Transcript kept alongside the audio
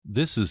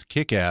This is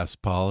Kick-Ass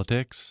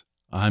Politics.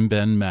 I'm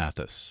Ben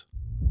Mathis.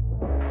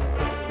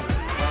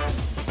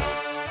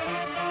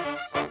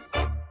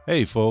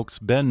 Hey folks,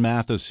 Ben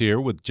Mathis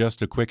here with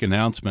just a quick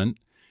announcement.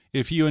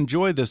 If you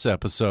enjoy this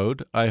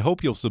episode, I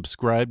hope you'll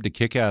subscribe to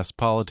Kick-Ass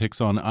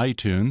Politics on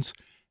iTunes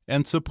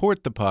and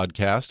support the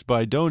podcast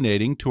by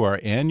donating to our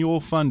annual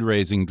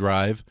fundraising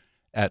drive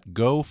at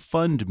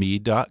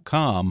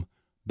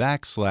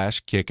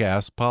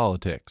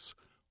gofundme.com/kickasspolitics,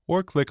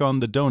 or click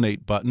on the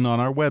donate button on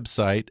our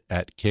website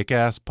at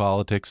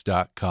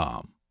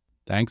kickasspolitics.com.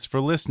 Thanks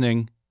for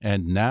listening,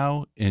 and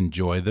now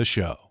enjoy the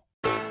show.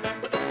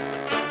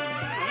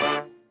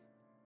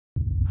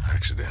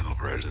 Accidental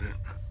president.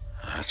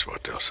 That's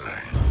what they'll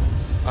say.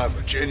 I have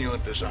a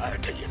genuine desire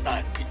to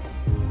unite people.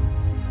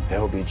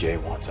 LBJ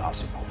wants our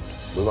support.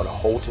 We're going to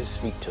hold his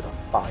feet to the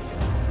fire.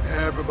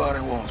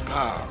 Everybody wants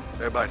power.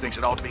 Everybody thinks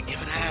it ought to be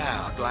given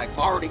out like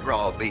Mardi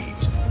Gras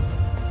beads.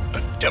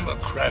 A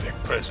Democratic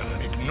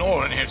president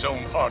ignoring his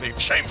own party,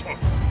 shameful.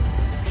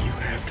 You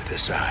have to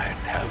decide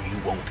how you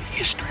want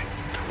history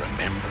to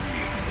remember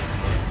you.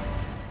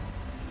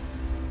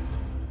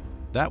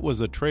 That was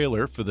a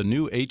trailer for the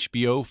new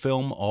HBO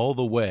film All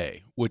the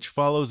Way, which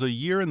follows a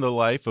year in the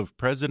life of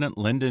President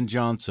Lyndon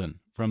Johnson,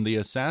 from the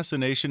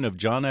assassination of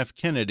John F.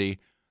 Kennedy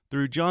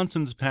through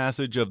Johnson's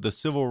passage of the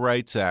Civil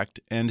Rights Act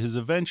and his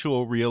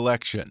eventual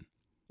re-election.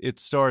 It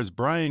stars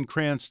Bryan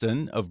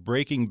Cranston of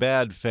Breaking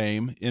Bad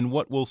fame in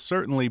what will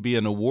certainly be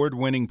an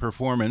award-winning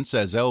performance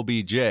as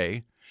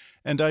LBJ,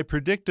 and I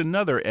predict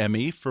another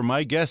Emmy for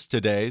my guest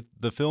today,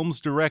 the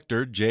film's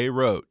director, Jay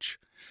Roach.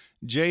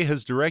 Jay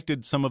has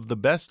directed some of the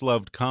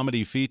best-loved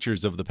comedy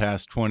features of the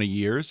past 20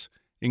 years,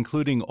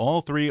 including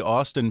all three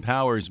Austin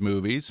Powers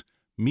movies,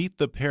 Meet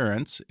the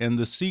Parents and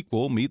the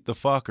sequel Meet the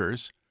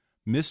Fockers,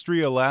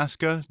 Mystery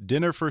Alaska,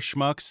 Dinner for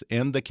Schmucks,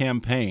 and The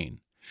Campaign.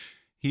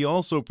 He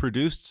also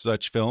produced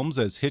such films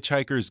as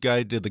Hitchhiker's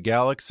Guide to the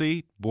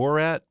Galaxy,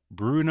 Borat,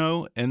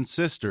 Bruno, and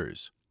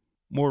Sisters.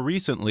 More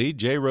recently,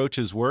 Jay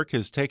Roach's work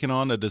has taken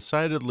on a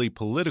decidedly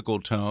political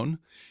tone.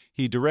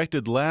 He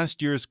directed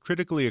last year's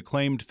critically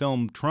acclaimed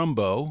film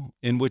Trumbo,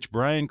 in which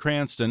Bryan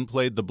Cranston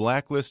played the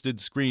blacklisted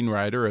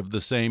screenwriter of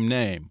the same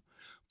name.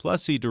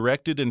 Plus, he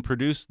directed and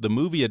produced the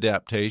movie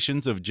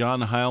adaptations of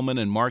John Heilman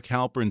and Mark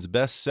Halperin's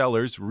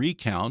bestsellers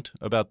Recount,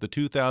 about the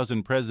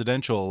 2000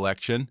 presidential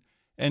election,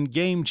 and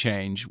Game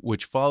Change,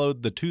 which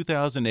followed the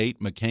 2008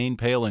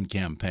 McCain-Palin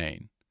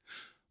campaign.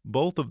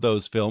 Both of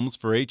those films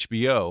for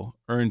HBO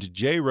earned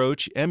Jay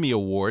Roach Emmy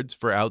Awards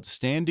for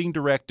Outstanding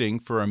Directing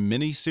for a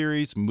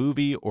Miniseries,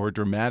 Movie, or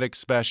Dramatic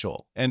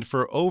Special, and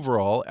for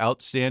Overall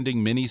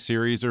Outstanding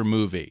Miniseries or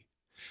Movie.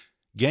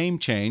 Game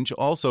Change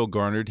also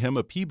garnered him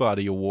a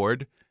Peabody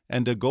Award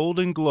and a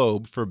Golden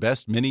Globe for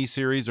Best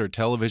Miniseries or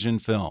Television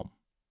Film.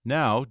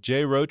 Now,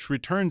 Jay Roach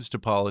returns to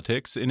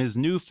politics in his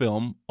new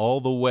film, All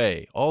the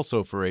Way,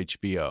 also for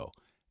HBO.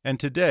 And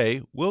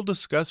today, we'll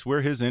discuss where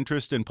his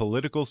interest in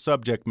political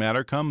subject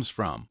matter comes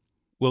from.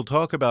 We'll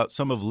talk about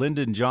some of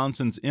Lyndon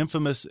Johnson's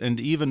infamous and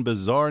even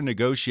bizarre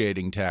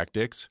negotiating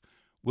tactics.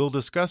 We'll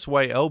discuss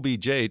why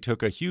LBJ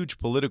took a huge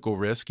political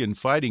risk in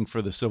fighting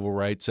for the Civil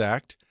Rights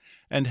Act,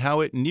 and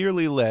how it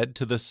nearly led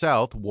to the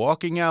South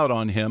walking out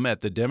on him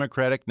at the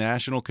Democratic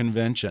National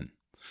Convention.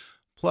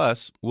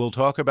 Plus, we'll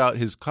talk about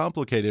his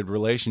complicated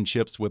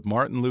relationships with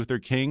Martin Luther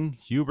King,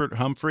 Hubert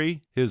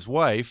Humphrey, his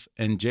wife,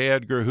 and J.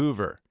 Edgar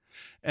Hoover.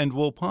 And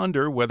we'll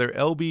ponder whether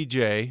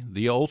LBJ,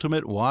 the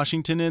ultimate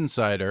Washington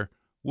insider,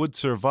 would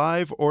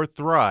survive or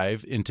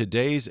thrive in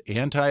today's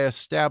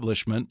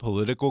anti-establishment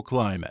political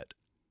climate.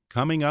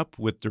 Coming up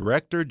with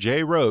director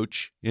Jay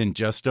Roach in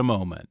just a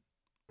moment.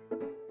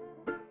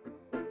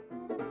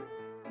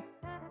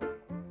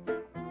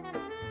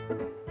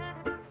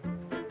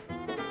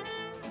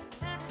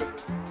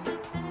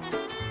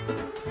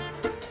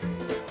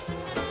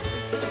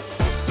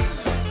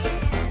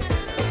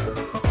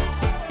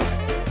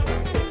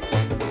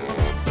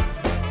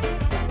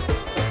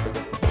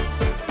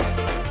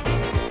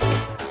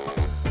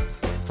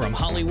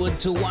 Hollywood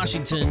to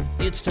Washington,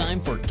 it's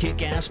time for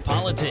Kick-Ass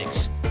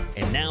Politics.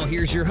 And now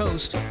here's your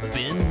host,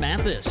 Ben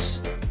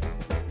Mathis.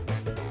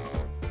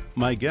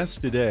 My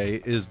guest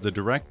today is the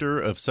director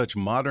of such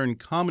modern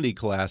comedy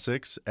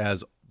classics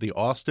as the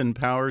Austin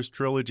Powers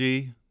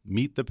trilogy,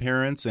 Meet the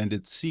Parents, and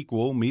its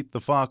sequel, Meet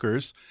the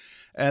Fockers,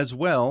 as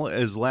well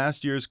as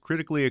last year's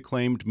critically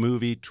acclaimed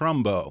movie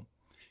Trumbo.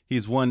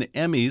 He's won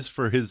Emmys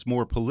for his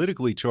more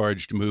politically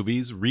charged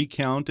movies,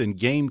 Recount and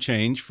Game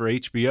Change for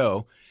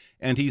HBO,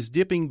 and he's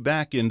dipping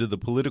back into the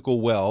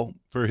political well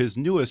for his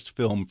newest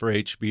film for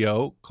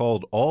HBO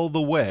called All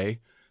the Way,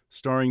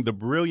 starring the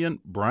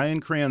brilliant Bryan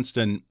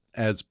Cranston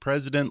as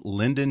President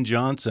Lyndon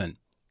Johnson.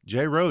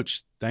 Jay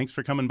Roach, thanks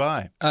for coming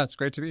by. It's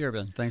great to be here,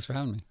 Ben. Thanks for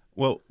having me.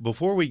 Well,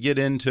 before we get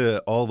into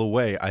All the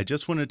Way, I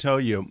just want to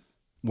tell you,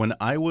 when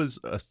I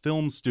was a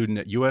film student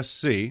at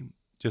USC,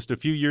 just a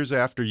few years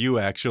after you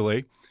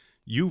actually,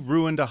 you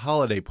ruined a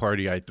holiday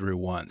party I threw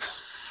once.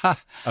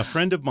 A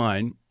friend of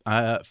mine,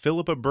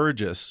 Philippa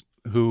Burgess,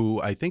 who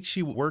I think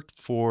she worked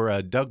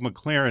for Doug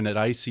McLaren at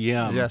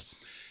ICM.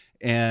 Yes.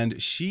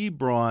 and she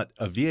brought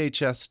a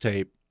VHS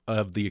tape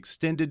of the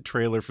extended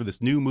trailer for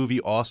this new movie,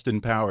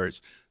 Austin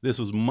Powers. This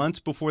was months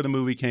before the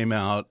movie came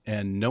out,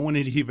 and no one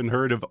had even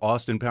heard of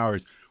Austin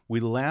Powers. We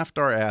laughed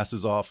our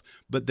asses off,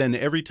 but then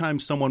every time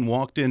someone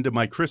walked into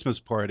my Christmas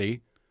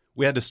party,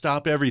 we had to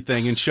stop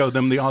everything and show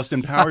them the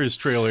Austin Powers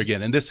trailer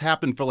again. And this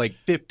happened for like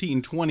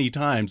 15, 20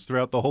 times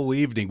throughout the whole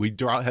evening. We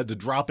had to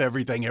drop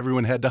everything.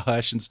 Everyone had to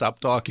hush and stop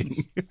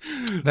talking.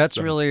 That's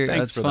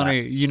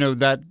funny. You know,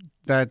 that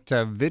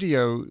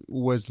video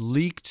was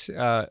leaked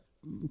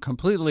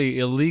completely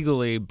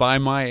illegally by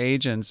my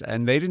agents,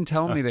 and they didn't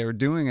tell me they were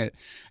doing it.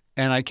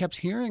 And I kept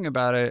hearing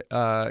about it,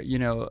 you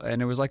know,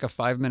 and it was like a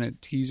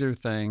 5-minute teaser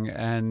thing.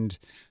 And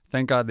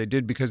thank God they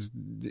did, because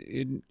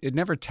it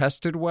never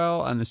tested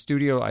well. And the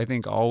studio, I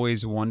think,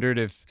 always wondered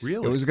if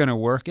it was going to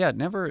work. Yeah, it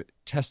never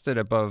tested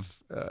above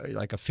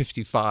like a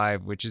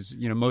 55, which is,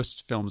 you know,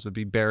 most films would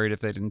be buried if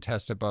they didn't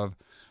test above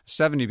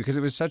 70, because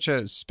it was such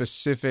a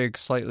specific,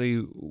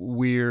 slightly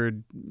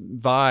weird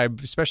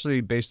vibe,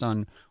 especially based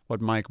on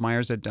what Mike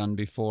Myers had done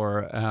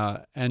before.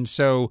 And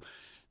so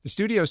the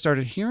studio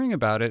started hearing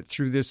about it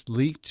through this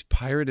leaked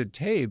pirated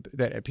tape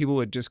that people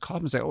would just call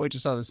up and say, oh, I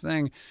just saw this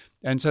thing.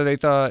 And so they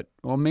thought,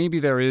 well,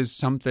 maybe there is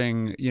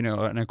something, you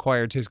know, an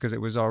acquired taste, because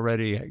it was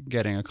already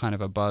getting a kind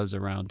of a buzz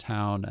around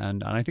town.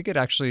 And I think it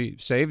actually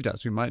saved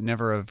us. We might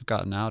never have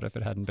gotten out if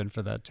it hadn't been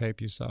for that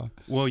tape you saw.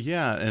 Well,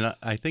 yeah. And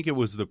I think it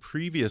was the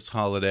previous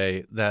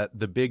holiday that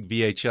the big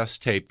VHS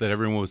tape that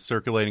everyone was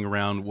circulating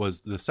around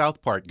was the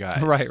South Park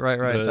guys. Right.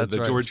 That's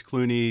the George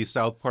Clooney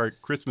South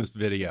Park Christmas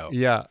video.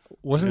 Yeah.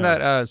 Wasn't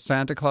that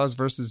Santa Claus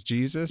versus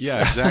Jesus?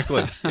 Yeah,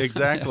 exactly.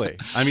 Exactly.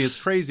 Yeah. I mean, it's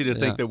crazy to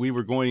think that we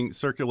were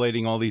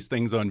circulating all these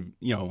things on,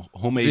 you know,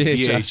 homemade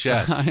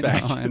VHS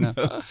back in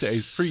those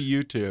days,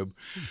 pre-YouTube.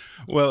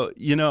 Well,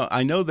 you know,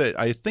 I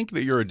think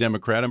that you're a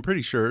Democrat. I'm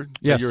pretty sure.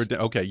 Yes.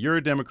 You're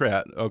a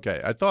Democrat.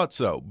 Okay, I thought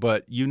so.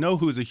 But you know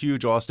who's a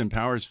huge Austin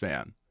Powers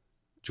fan?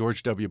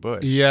 George W.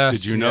 Bush.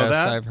 Yes. Did you know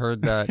that? I've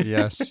heard that.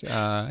 Yes.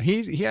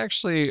 He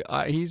actually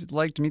he's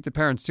liked Meet the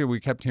Parents too. We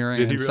kept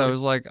hearing it. Really? So I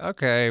was like,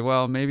 okay,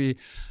 well, maybe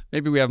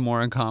we have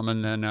more in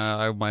common than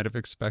I might have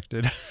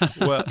expected.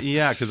 Well,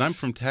 yeah, because I'm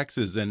from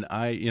Texas, and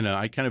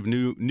I kind of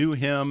knew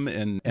him,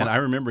 and I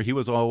remember he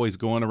was always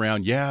going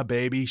around, yeah,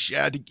 baby,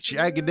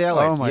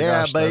 shagadelic, oh my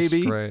yeah, gosh,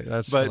 baby.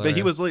 That's great. But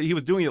he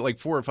was doing it like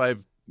 4 or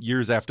 5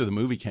 years after the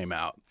movie came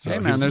out. So hey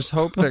man, there's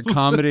hope that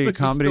comedy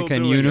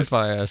can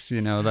unify us.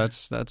 You know,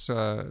 that's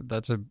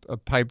a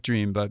pipe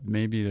dream, but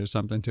maybe there's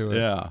something to it.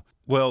 Yeah.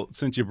 Well,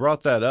 since you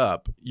brought that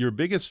up, your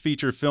biggest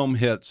feature film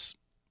hits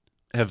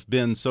have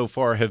been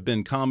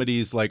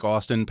comedies like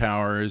Austin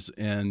Powers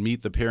and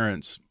Meet the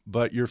Parents,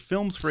 but your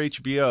films for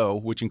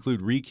HBO, which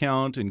include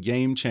Recount and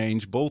Game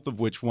Change, both of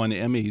which won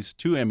Emmys,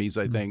 2 Emmys,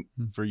 I think,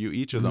 for you,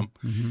 each of them,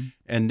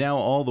 and Now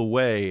All the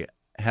Way,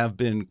 have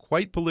been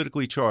quite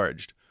politically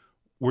charged.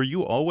 Were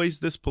you always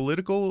this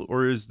political,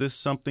 or is this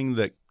something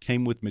that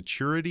came with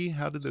maturity?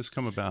 How did this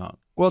come about?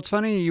 Well, it's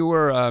funny you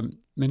were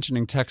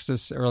mentioning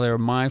Texas earlier.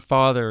 My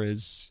father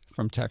is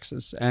from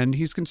Texas, and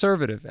he's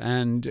conservative,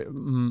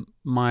 and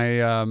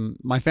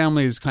my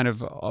family is kind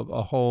of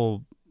a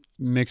whole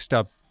mixed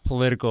up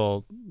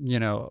political, you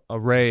know,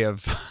 array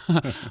of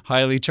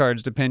highly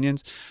charged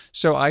opinions.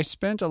 So I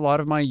spent a lot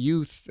of my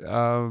youth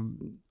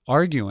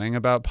arguing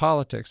about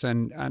politics,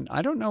 and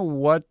I don't know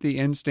what the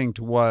instinct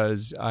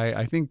was.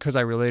 I think because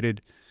I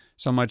related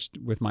so much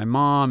with my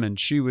mom, and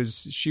she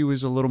was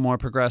a little more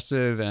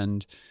progressive,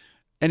 and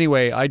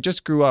anyway, I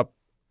just grew up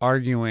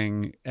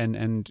arguing,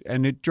 and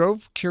it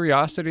drove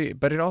curiosity,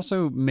 but it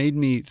also made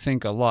me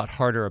think a lot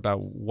harder about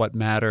what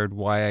mattered,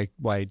 why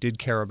I did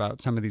care about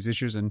some of these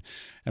issues, and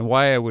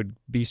why I would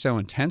be so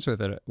intense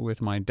with it with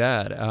my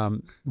dad.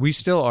 We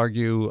still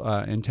argue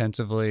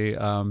intensively.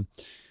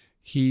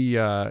 He,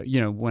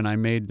 you know, when I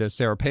made the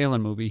Sarah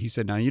Palin movie, he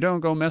said, "Now you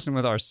don't go messing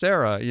with our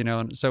Sarah," you know.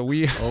 And so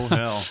we, oh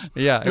hell,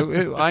 yeah,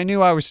 I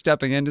knew I was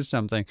stepping into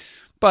something,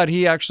 but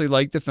he actually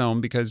liked the film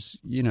because,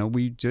 you know,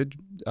 we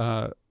did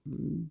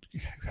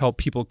help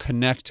people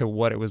connect to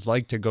what it was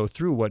like to go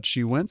through what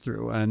she went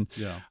through, and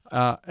you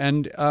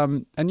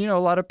know, a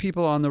lot of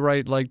people on the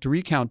right liked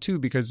Recount too,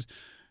 because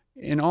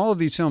in all of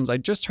these films, I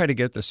just try to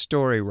get the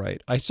story right.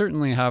 I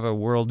certainly have a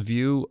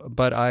worldview,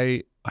 but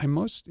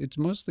it's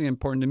mostly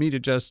important to me to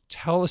just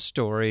tell a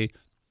story,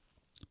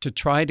 to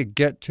try to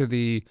get to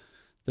the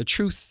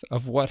truth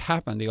of what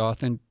happened, the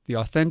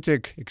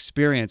authentic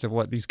experience of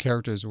what these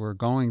characters were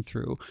going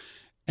through.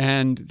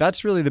 And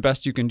that's really the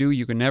best you can do.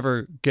 You can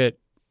never get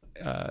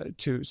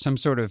to some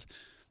sort of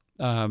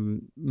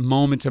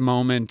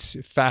moment-to-moment,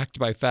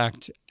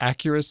 fact-by-fact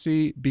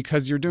accuracy,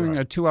 because you're doing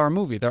a 2-hour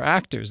movie. They're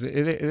actors.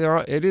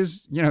 It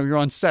is, you know, you're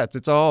on sets.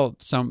 It's all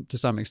to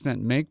some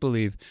extent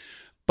make-believe.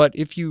 But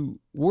if you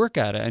work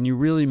at it and you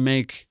really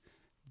make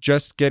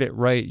just get it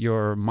right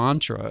your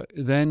mantra,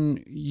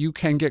 then you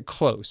can get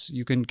close.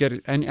 You can get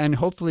it, and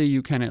hopefully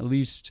you can at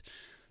least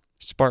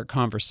spark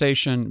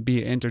conversation,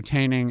 be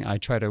entertaining. I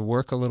try to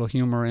work a little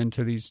humor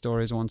into these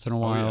stories once in a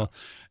while,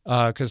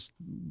 because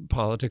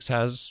politics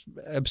has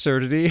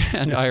absurdity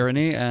and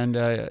irony and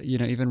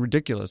even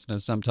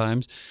ridiculousness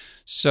sometimes.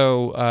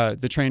 So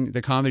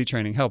the comedy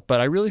training helped, but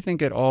I really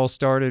think it all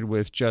started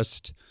with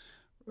just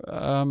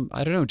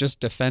just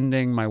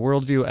defending my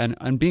worldview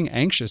and being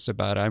anxious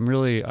about it.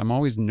 I'm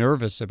always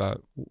nervous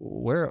about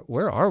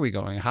where are we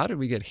going? How did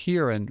we get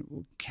here?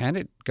 And can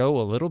it go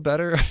a little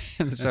better?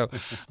 And so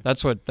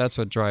that's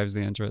what drives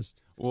the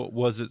interest. Well,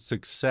 was it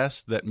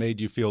success that made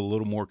you feel a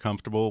little more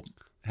comfortable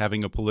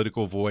having a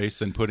political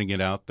voice and putting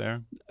it out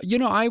there?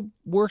 I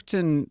worked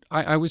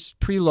I was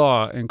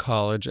pre-law in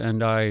college,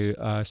 and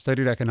I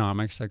studied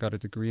economics. I got a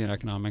degree in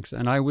economics,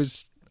 and I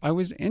was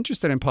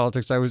interested in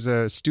politics. I was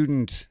a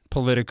student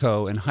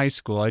politico in high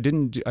school. I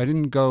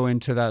didn't go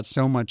into that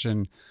so much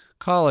in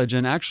college.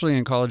 And actually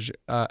in college,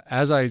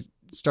 as I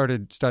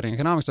started studying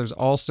economics, I was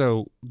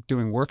also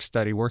doing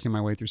working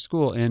my way through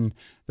school in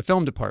the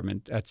film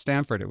department at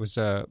Stanford. It was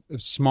a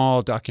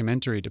small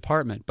documentary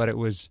department, but it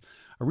was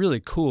a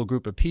really cool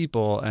group of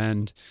people.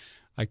 And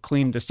I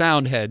cleaned the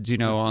sound heads,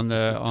 on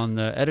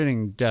the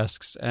editing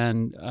desks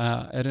and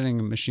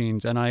editing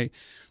machines. And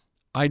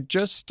I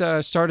just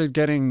started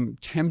getting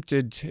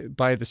tempted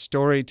by the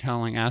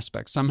storytelling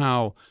aspect.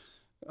 Somehow,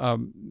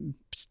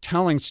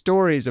 telling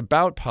stories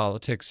about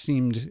politics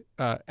seemed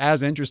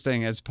as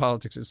interesting as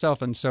politics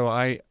itself. And so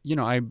I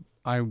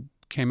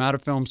came out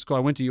of film school. I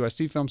went to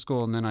USC Film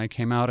School, and then I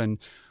came out and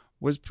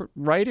was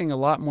writing a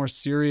lot more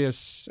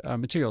serious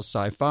material,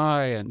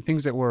 sci-fi, and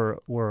things that were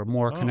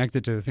more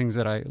connected to the things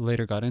that I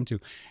later got into.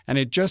 And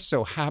it just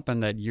so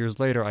happened that years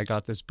later I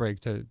got this break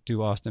to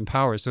do Austin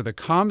Powers. So the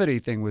comedy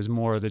thing was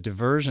more the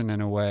diversion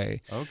in a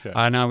way. Okay.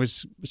 And I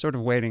was sort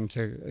of waiting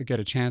to get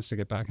a chance to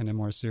get back into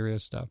more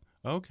serious stuff.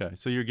 Okay.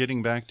 So you're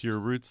getting back to your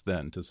roots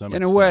then, to some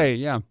extent. In a way,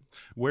 yeah.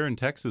 Where in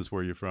Texas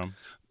were you from?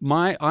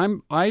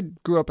 I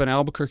grew up in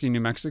Albuquerque,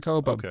 New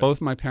Mexico, but Okay. both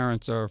my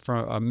parents are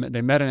from.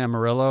 They met in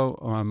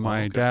Amarillo.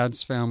 My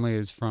dad's family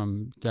is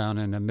from down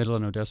in the middle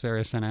of Odessa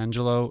area, San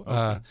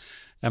Angelo,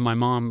 and my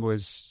mom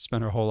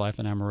spent her whole life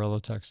in Amarillo,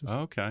 Texas.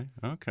 Okay.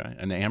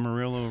 An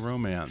Amarillo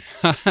romance.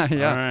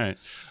 Yeah. All right.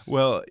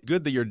 Well,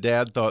 good that your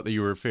dad thought that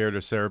you were fair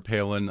to Sarah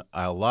Palin.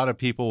 A lot of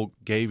people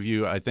gave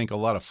you, I think, a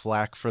lot of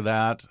flack for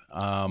that.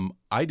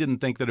 I didn't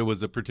think that it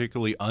was a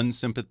particularly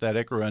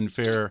unsympathetic or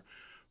unfair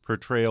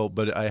portrayal,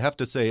 but I have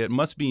to say it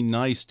must be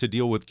nice to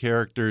deal with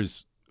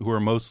characters who are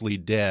mostly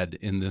dead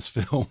in this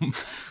film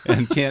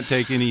and can't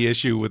take any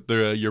issue with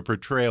your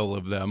portrayal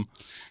of them.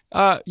 There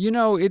are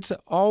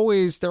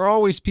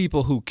always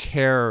people who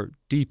care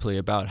deeply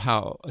about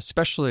how,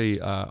 especially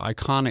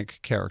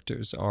iconic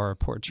characters are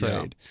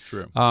portrayed. Yeah,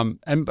 true.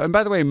 And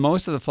by the way,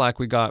 most of the flack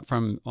we got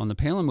on the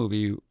Palin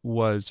movie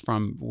were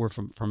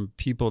from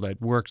people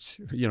that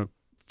worked,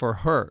 for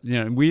her.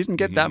 We didn't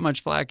get that much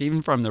flack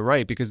even from the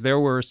right, because there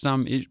were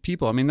some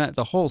people. I mean,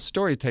 the whole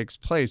story takes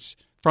place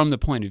from the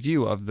point of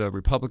view of the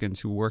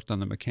Republicans who worked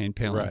on the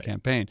McCain-Palin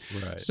campaign.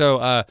 Right.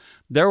 So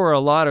there were a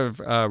lot of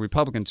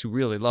Republicans who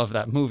really loved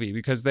that movie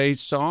because they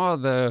saw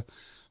the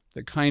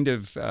kind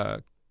of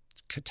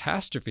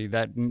catastrophe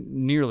that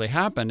nearly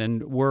happened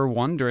and were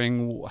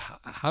wondering,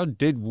 how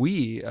did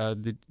we,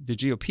 the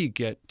GOP,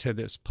 get to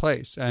this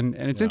place? And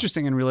it's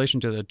interesting in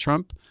relation to the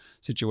Trump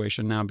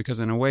situation now, because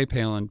in a way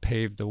Palin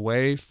paved the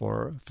way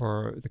for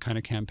the kind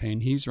of campaign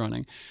he's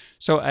running.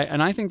 So,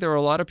 and I think there are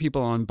a lot of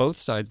people on both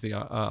sides of the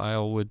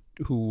aisle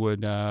who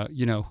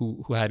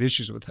had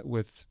issues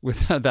with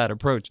that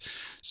approach.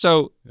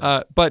 So,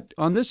 but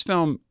on this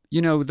film,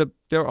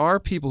 there are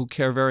people who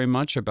care very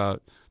much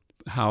about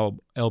how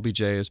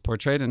LBJ is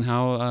portrayed and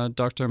how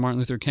Dr. Martin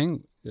Luther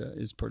King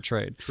is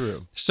portrayed.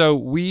 True. So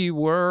we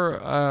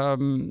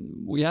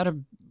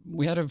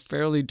had a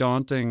fairly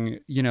daunting,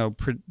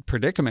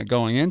 predicament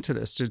going into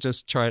this to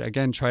just try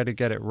to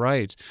get it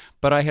right.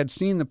 But I had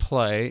seen the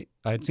play.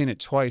 I had seen it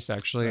twice,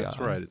 actually. That's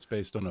right. It's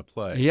based on a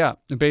play. Yeah,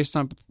 based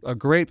on a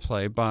great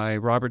play by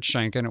Robert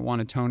Schenken. It won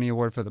a Tony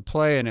Award for the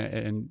play,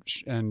 and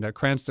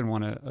Cranston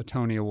won a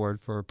Tony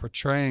Award for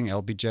portraying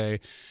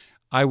LBJ.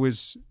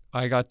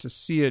 I got to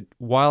see it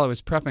while I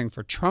was prepping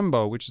for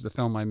Trumbo, which is the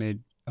film I made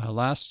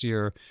last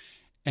year.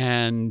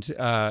 And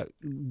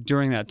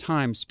during that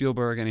time,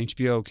 Spielberg and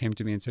HBO came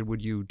to me and said,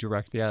 would you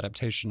direct the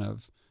adaptation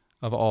of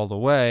All the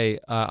Way?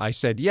 I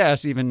said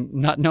yes, even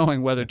not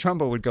knowing whether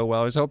Trumbo would go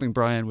well. I was hoping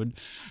Brian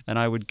and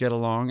I would get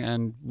along,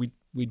 and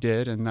we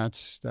did, and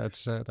that's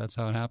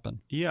how it happened.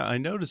 Yeah, I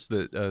noticed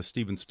that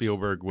Steven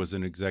Spielberg was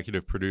an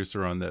executive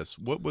producer on this.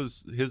 What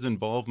was his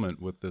involvement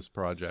with this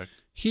project?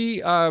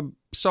 He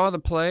saw the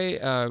play.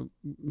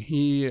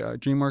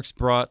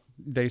 DreamWorks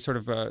they sort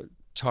of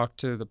talked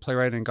to the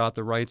playwright and got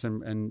the rights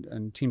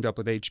and teamed up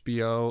with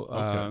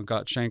HBO,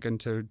 got Schenken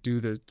to do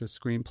the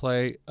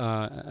screenplay,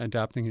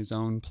 adapting his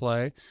own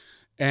play.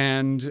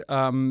 And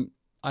I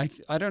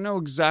don't know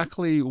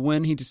exactly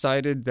when he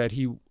decided that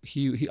he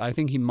I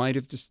think he might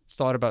have just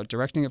thought about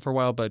directing it for a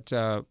while, but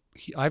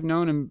I've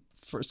known him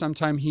for some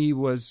time he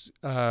was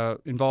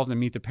involved in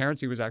Meet the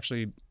Parents. He was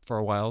actually for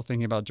a while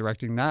thinking about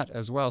directing that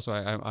as well. So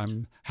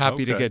I'm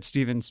happy to get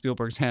Steven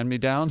Spielberg's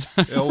hand-me-downs.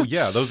 Oh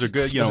yeah, those are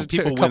good. You know,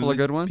 people a couple of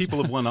good ones.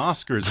 People have won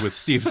Oscars with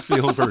Steve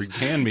Spielberg's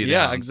hand-me-downs.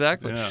 Yeah,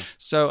 exactly. Yeah.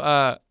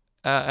 So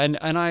and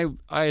I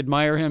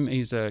admire him.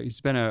 He's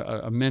been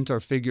a mentor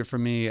figure for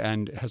me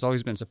and has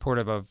always been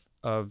supportive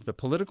of the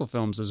political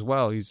films as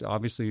well. He's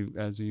obviously,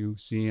 as you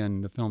see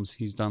in the films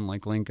he's done,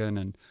 like Lincoln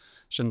and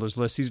Schindler's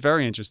List, he's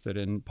very interested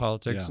in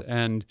politics. Yeah.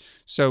 And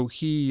so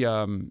he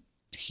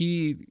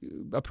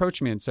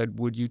approached me and said,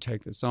 "Would you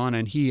take this on?"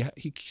 And he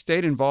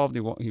stayed involved.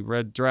 He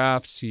read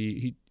drafts.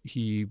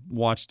 He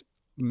watched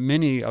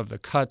many of the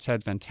cuts.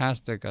 Had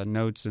fantastic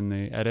notes in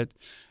the edit.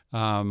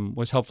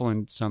 Was helpful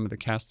in some of the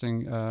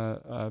casting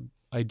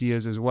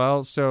ideas as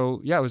well.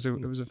 So yeah, it was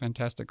a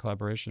fantastic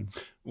collaboration.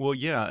 Well,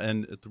 yeah,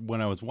 and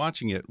when I was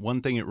watching it,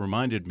 one thing it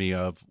reminded me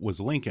of was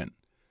Lincoln,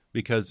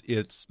 because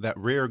it's that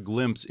rare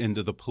glimpse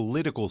into the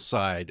political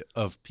side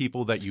of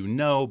people that you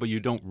know, but you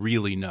don't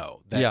really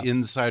know. That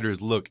insider's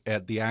look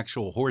at the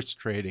actual horse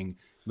trading,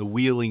 the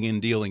wheeling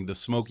and dealing, the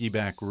smoky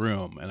back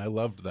room, and I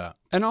loved that.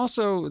 And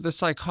also the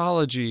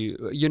psychology.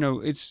 You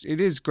know, it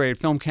is great.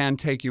 Film can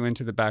take you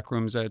into the back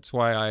rooms. That's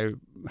why I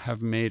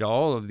have made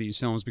all of these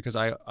films, because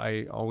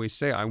I always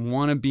say I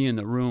want to be in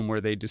the room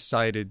where they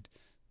decided,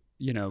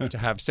 you know, to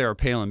have Sarah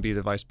Palin be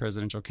the vice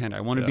presidential candidate.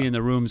 I want to be in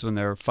the rooms when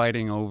they're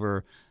fighting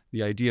over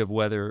the idea of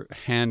whether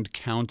hand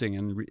counting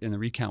in the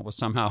recount was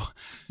somehow,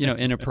 you know,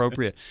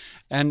 inappropriate.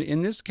 And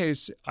in this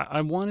case,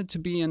 I wanted to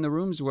be in the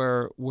rooms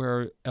where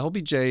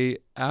LBJ,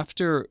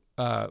 after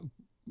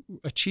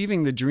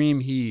achieving the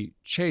dream he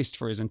chased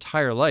for his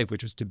entire life,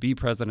 which was to be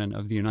president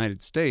of the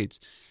United States,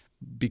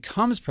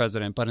 becomes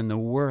president, but in the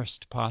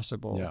worst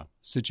possible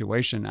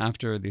situation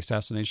after the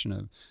assassination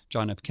of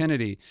John F.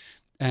 Kennedy.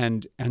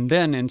 And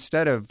then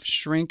instead of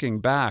shrinking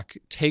back,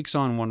 takes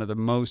on one of the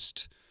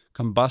most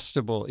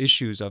combustible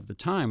issues of the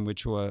time,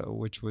 which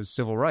was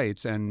civil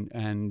rights,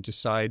 and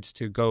decides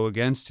to go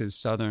against his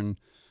Southern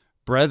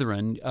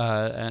brethren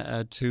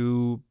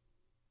to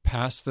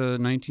pass the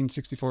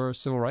 1964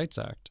 Civil Rights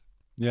Act.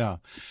 Yeah.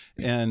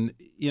 And,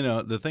 you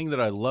know, the thing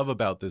that I love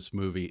about this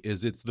movie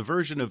is it's the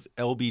version of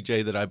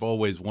LBJ that I've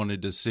always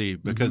wanted to see,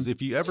 because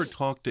if you ever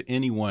talk to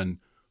anyone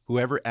who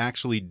ever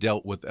actually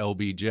dealt with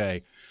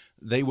LBJ,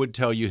 they would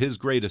tell you his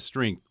greatest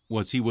strength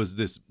was he was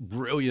this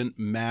brilliant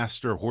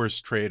master horse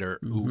trader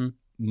who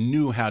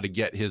knew how to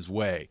get his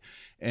way.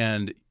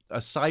 And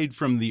aside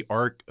from the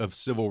arc of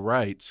civil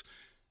rights,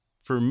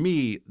 for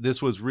me,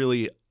 this was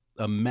really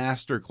a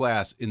master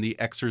class in the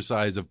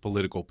exercise of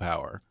political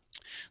power.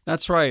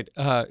 That's right.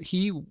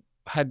 He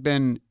had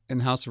been in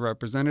the House of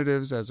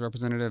Representatives as a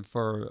representative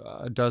for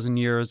a dozen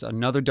years,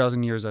 another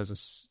dozen years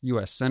as a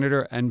U.S.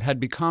 senator, and had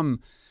become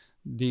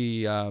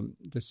the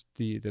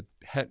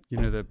head, you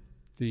know,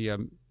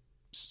 the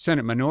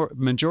Senate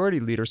majority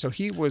leader. So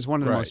he was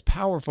one of the most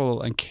powerful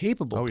and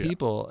capable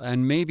people,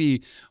 and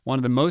maybe one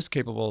of the most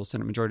capable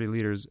Senate majority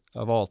leaders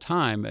of all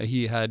time.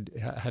 He had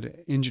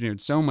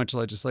engineered so much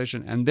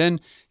legislation, and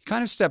then he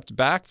kind of stepped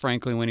back,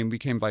 frankly, when he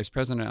became vice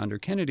president under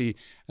Kennedy.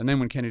 And then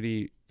when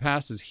Kennedy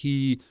passes,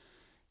 he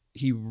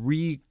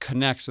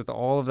reconnects with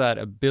all of that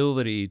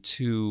ability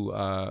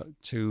to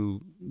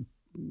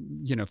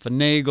you know,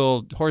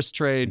 finagle, horse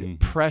trade,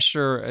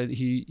 pressure.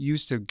 He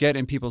used to get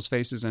in people's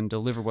faces and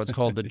deliver what's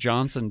called the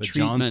Johnson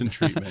treatment. Johnson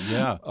treatment,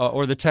 yeah.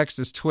 Or the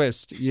Texas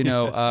twist, you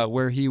know,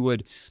 where he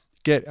would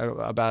get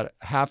about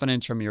half an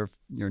inch from your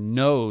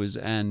nose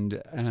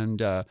and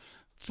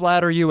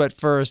flatter you at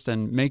first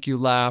and make you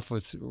laugh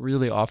with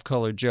really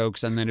off-color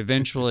jokes, and then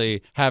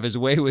eventually have his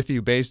way with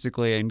you,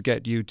 basically, and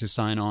get you to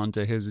sign on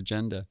to his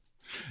agenda.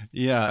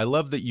 Yeah, I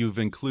love that you've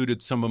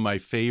included some of my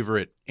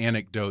favorite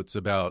anecdotes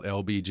about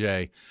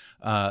LBJ.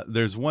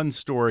 There's one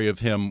story of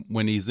him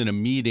when he's in a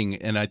meeting,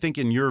 and I think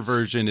in your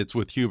version it's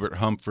with Hubert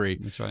Humphrey.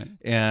 That's right.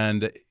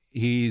 And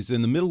he's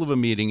in the middle of a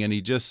meeting, and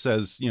he just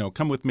says, you know,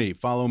 come with me,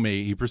 follow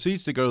me. He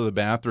proceeds to go to the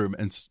bathroom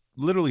and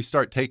literally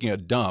start taking a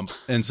dump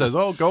and says,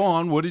 oh, go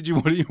on. What do you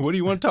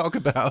want to talk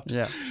about?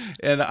 Yeah.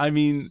 And I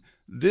mean,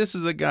 this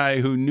is a guy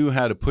who knew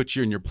how to put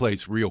you in your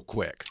place real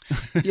quick.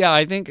 Yeah,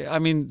 I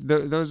mean,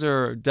 those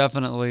are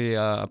definitely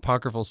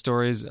apocryphal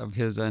stories of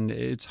his, and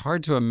it's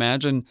hard to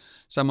imagine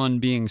someone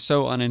being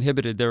so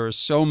uninhibited. There are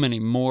so many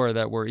more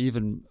that were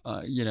even,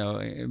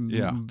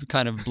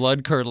 kind of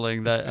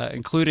blood-curdling, that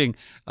including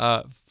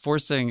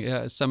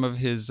forcing some of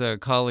his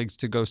colleagues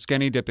to go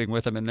skinny dipping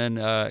with him, and then,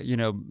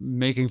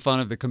 making fun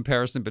of the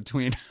comparison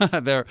between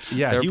their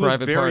he was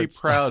very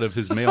proud of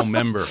his male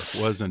member,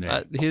 wasn't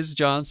he? His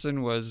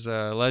Johnson was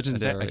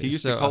legendary. He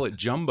used to call it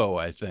Jumbo,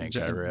 I think.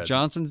 I read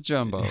Johnson's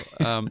Jumbo.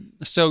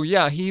 So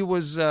yeah, he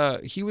was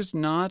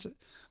not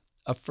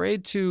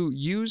afraid to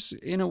use,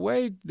 in a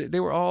way, they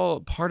were all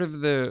part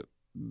of the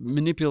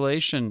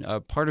manipulation.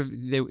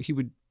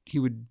 He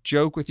would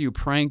joke with you,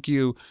 prank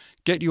you,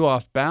 get you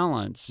off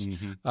balance.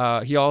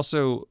 He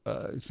also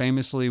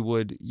famously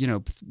would,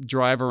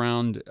 drive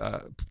around,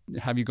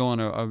 have you go on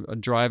a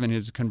drive in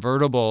his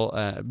convertible,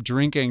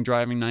 driving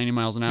 90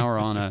 miles an hour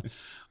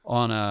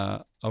on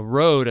a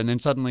road and then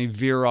suddenly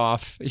veer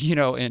off,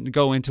 and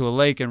go into a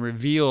lake and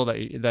reveal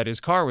that his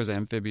car was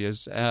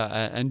amphibious,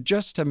 and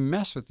just to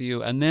mess with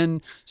you, and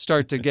then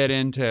start to get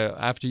into,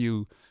 after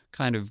you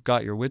kind of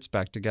got your wits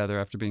back together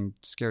after being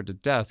scared to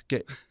death,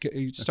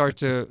 start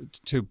to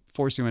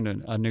force you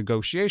into a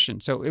negotiation.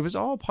 So it was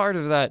all part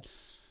of that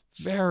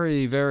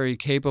very, very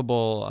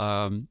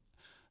capable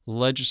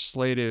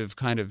legislative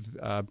kind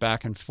of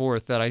back and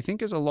forth that I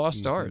think is a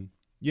lost art.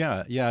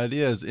 Yeah, it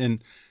is.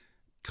 And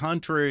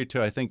contrary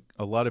to, I think,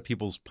 a lot of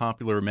people's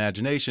popular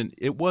imagination,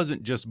 it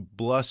wasn't just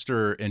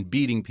bluster and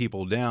beating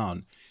people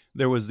down.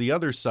 There was the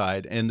other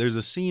side, and there's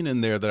a scene in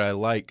there that I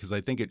like because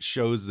I think it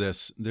shows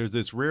this. There's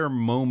this rare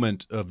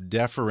moment of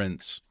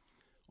deference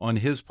on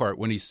his part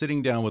when he's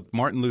sitting down with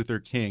Martin Luther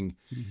King,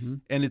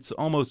 and it's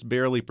almost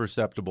barely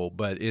perceptible,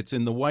 but it's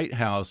in the White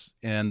House,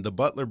 and the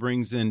butler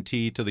brings in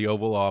tea to the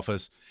Oval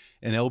Office,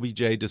 and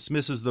LBJ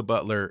dismisses the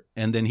butler,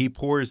 and then he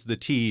pours the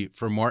tea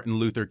for Martin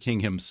Luther King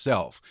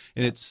himself.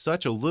 And it's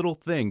such a little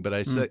thing, but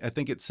I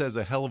think it says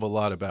a hell of a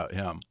lot about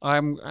him.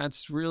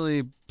 It's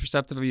really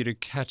perceptive of you to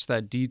catch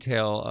that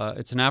detail.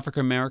 It's an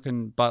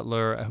African-American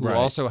butler who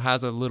also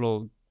has a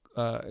little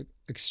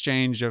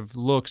exchange of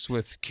looks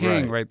with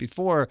King right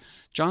before.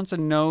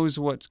 Johnson knows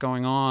what's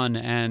going on,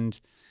 and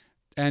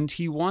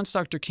he wants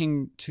Dr.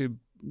 King to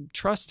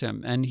trust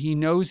him, and he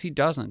knows he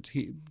doesn't.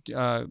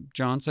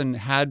 Johnson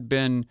had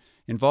been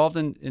involved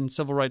in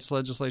civil rights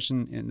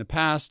legislation in the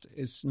past.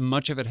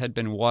 Much of it had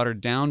been watered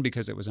down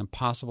because it was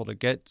impossible to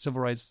get civil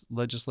rights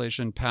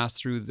legislation passed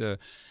through the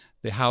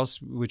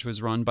House, which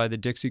was run by the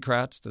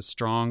Dixiecrats, the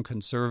strong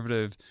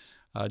conservative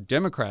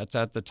Democrats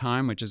at the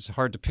time, which is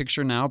hard to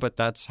picture now, but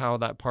that's how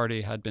that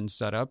party had been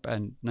set up,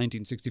 and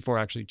 1964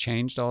 actually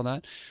changed all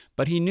that.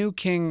 But he knew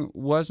King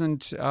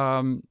wasn't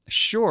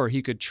sure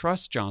he could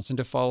trust Johnson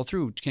to follow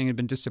through. King had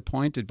been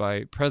disappointed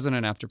by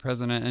president after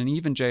president, and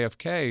even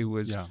JFK, who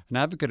was an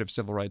advocate of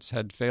civil rights,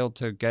 had failed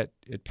to get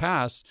it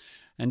passed.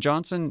 And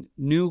Johnson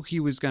knew he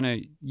was going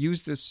to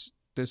use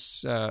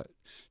this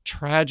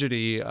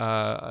tragedy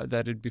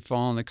that had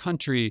befallen the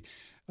country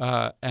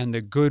and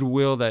the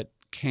goodwill that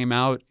came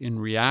out in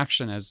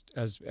reaction as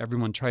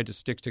everyone tried to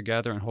stick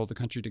together and hold the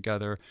country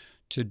together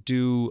to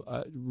do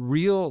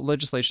real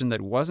legislation that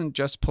wasn't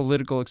just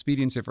political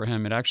expediency for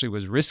him. It actually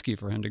was risky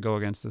for him to go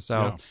against the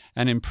South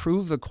and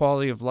improve the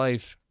quality of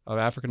life of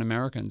African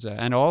Americans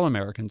and all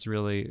Americans,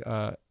 really,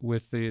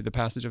 with the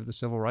passage of the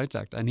Civil Rights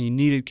Act. And he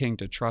needed King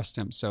to trust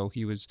him, so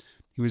he was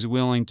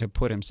willing to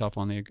put himself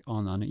on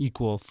an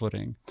equal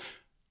footing.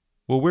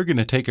 Well, we're going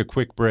to take a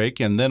quick break,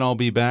 and then I'll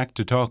be back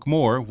to talk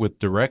more with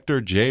director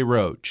Jay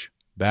Roach.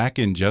 Back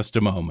in just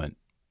a moment.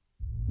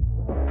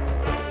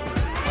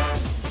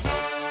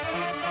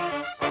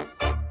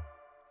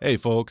 Hey,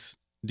 folks.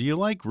 Do you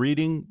like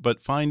reading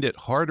but find it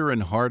harder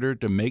and harder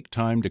to make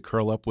time to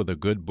curl up with a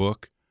good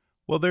book?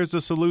 Well, there's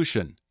a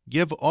solution.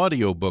 Give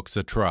audiobooks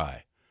a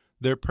try.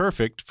 They're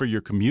perfect for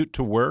your commute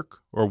to work,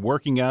 or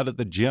working out at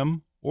the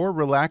gym, or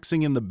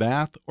relaxing in the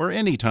bath, or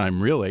any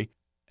time, really.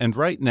 And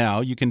right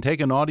now, you can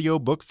take an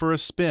audiobook for a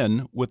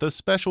spin with a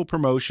special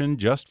promotion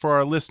just for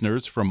our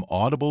listeners from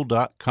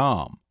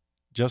Audible.com.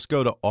 Just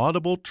go to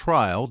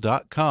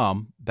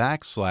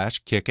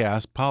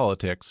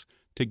audibletrial.com/kickasspolitics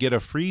to get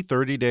a free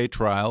 30-day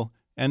trial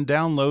and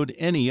download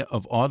any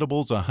of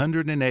Audible's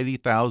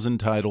 180,000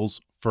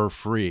 titles for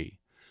free.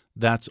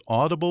 That's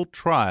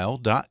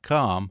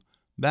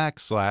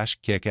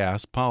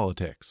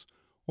audibletrial.com/kickasspolitics.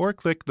 Or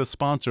click the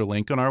sponsor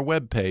link on our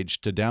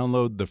webpage to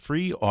download the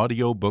free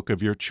audiobook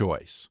of your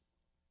choice.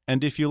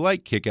 And if you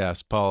like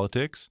Kick-Ass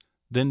Politics,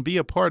 then be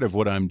a part of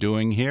what I'm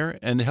doing here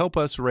and help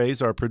us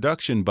raise our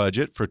production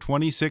budget for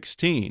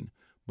 2016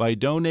 by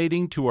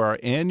donating to our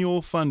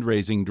annual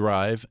fundraising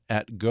drive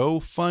at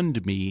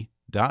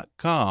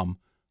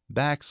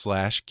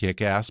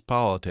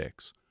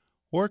gofundme.com/kickasspolitics,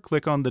 or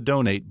click on the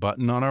donate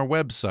button on our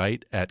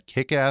website at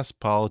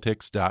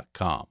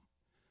kickasspolitics.com.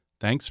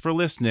 Thanks for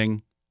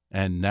listening.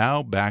 And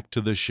now back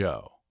to the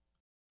show.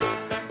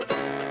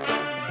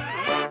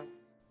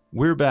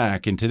 We're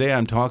back, and today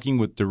I'm talking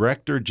with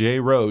director Jay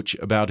Roach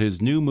about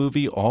his new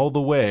movie All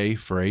the Way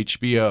for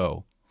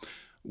HBO.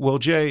 Well,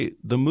 Jay,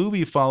 the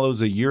movie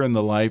follows a year in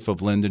the life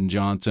of Lyndon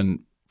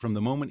Johnson from the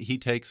moment he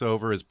takes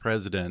over as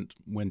president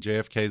when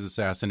JFK is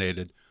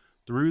assassinated,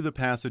 through the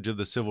passage of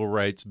the Civil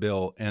Rights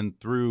Bill, and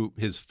through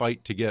his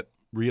fight to get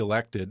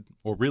reelected,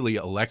 or really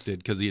elected,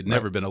 because he had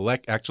never been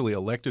actually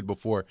elected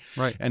before.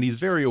 Right. And he's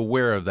very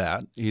aware of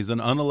that. He's an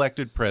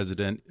unelected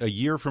president, a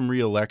year from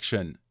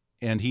reelection,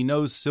 and he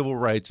knows civil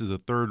rights is a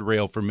third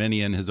rail for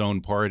many in his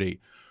own party.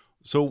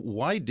 So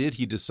why did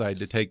he decide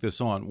to take this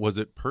on? Was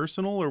it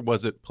personal or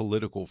was it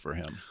political for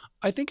him?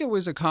 I think it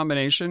was a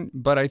combination,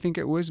 but I think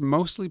it was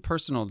mostly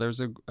personal.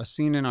 There's a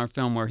scene in our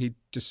film where he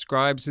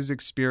describes his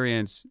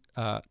experience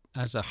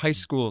as a high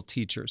school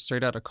teacher,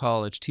 straight out of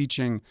college,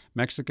 teaching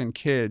Mexican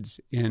kids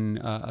in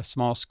a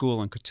small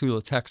school in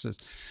Cotulla, Texas,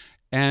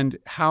 and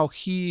how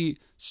he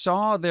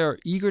saw their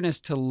eagerness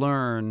to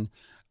learn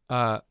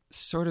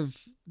sort of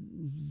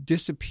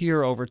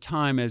disappear over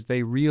time as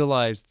they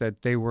realized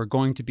that they were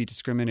going to be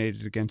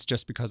discriminated against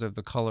just because of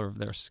the color of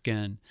their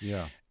skin.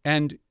 Yeah.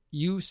 And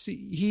you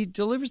see, he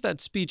delivers that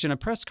speech in a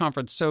press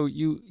conference, so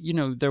you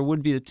know there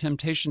would be a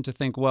temptation to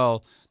think,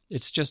 well,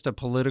 it's just a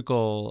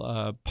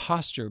political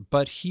posture,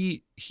 but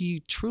he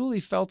truly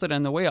felt it.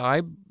 And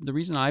the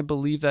reason I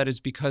believe that is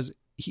because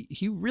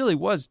he really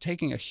was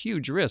taking a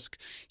huge risk.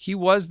 He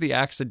was the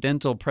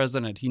accidental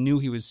president. He knew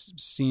he was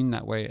seen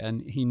that way,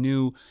 and he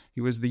knew he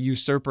was the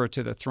usurper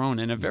to the throne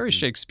in a very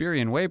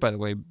Shakespearean way, by the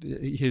way.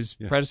 His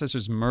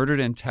predecessors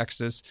murdered in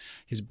Texas.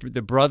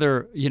 The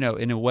brother, in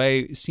a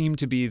way, seemed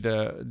to be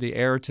the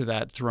heir to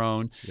that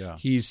throne. Yeah.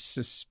 He's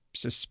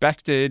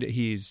suspected.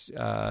 He's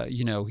the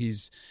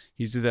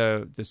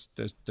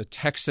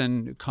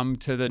Texan come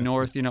to the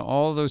north.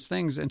 All those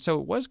things, and so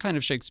it was kind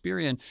of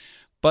Shakespearean.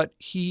 But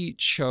he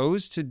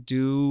chose to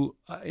do,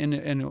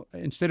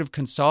 instead of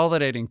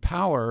consolidating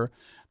power,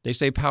 they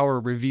say power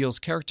reveals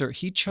character.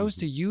 He chose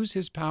to use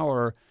his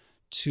power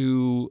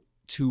to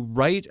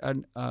right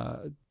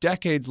a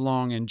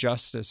decades-long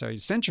injustice, or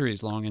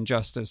centuries-long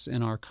injustice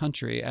in our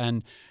country,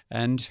 and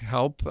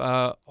help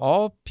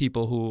all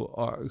people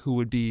who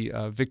would be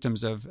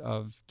victims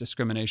of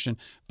discrimination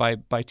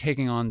by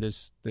taking on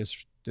this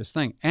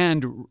thing,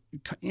 and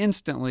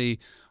instantly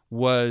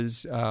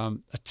was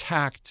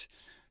attacked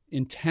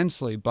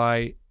intensely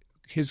by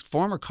his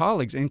former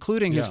colleagues,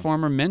 including his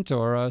former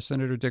mentor,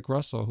 Senator Dick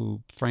Russell,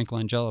 who Frank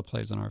Langella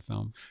plays in our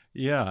film.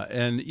 Yeah,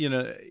 and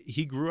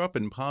he grew up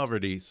in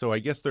poverty, so I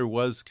guess there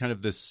was kind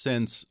of this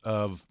sense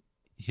of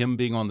him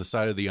being on the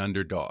side of the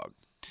underdog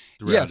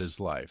throughout his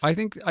life. I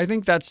think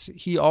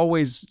he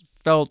always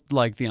felt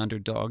like the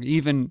underdog,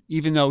 even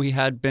though he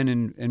had been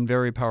in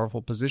very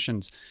powerful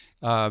positions.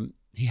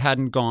 He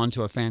hadn't gone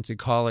to a fancy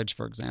college,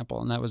 for example,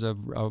 and that was a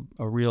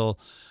real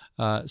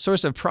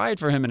source of pride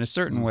for him in a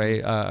certain way,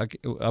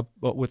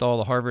 with all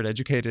the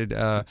Harvard-educated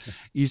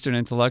Eastern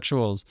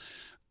intellectuals.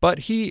 But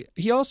he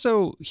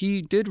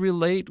did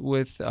relate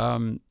with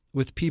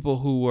people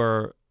who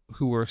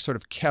were sort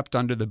of kept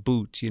under the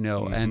boot,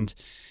 and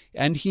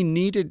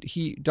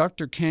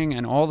Dr. King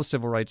and all the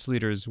civil rights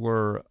leaders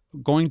were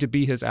going to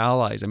be his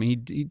allies. I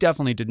mean, he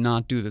definitely did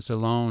not do this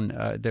alone.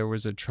 There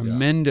was a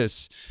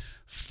tremendous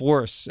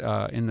force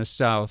in the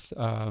South,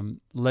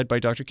 led by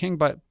Dr. King,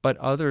 but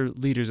other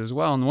leaders as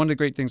well. And one of the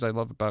great things I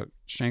love about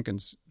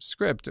Schenken's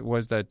script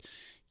was that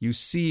you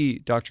see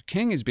Dr.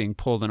 King is being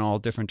pulled in all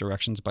different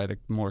directions by the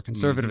more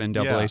conservative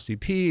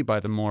NAACP,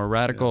 by the more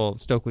radical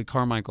Stokely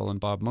Carmichael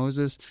and Bob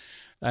Moses.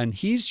 And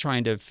he's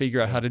trying to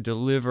figure out how to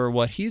deliver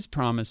what he's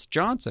promised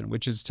Johnson,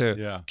 which is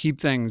to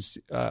keep things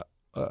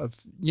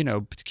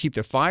to keep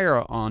the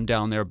fire on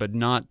down there, but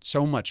not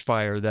so much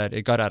fire that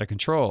it got out of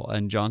control,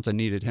 and Johnson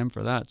needed him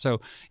for that. So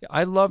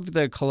I love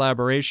the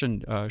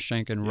collaboration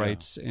Schenken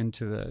writes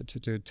into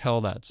to tell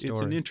that story.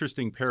 It's an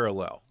interesting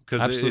parallel,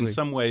 because in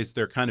some ways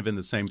they're kind of in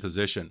the same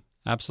position.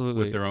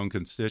 Absolutely. With their own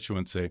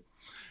constituency.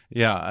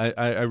 Yeah,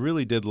 I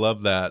really did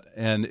love that.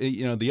 And,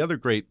 the other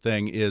great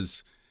thing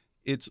is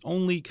it's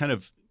only kind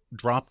of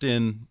dropped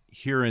in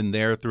here and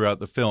there throughout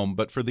the film,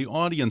 but for the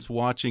audience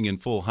watching in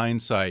full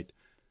hindsight,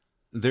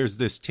 there's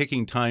this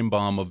ticking time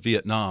bomb of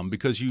Vietnam,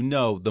 because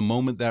the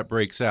moment that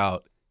breaks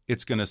out,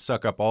 it's going to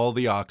suck up all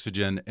the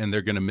oxygen, and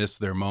they're going to miss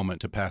their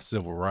moment to pass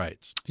civil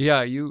rights.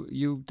 Yeah,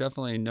 you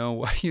definitely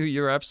know.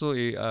 You're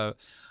absolutely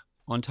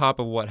on top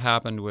of what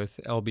happened with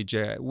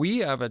LBJ. We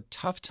have a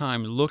tough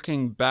time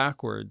looking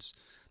backwards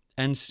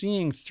and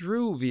seeing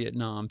through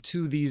Vietnam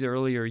to these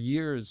earlier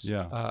years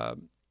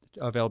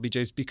of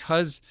LBJ's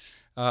because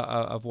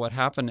of what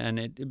happened, and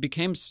it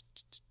became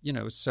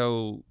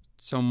so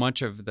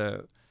much of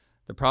the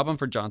problem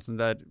for Johnson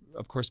that,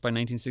 of course, by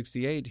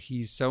 1968,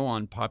 he's so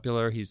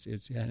unpopular, and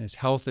his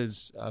health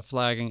is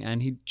flagging,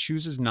 and he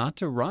chooses not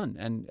to run.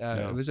 And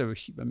it was a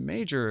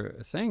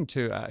major thing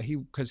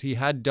because he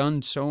had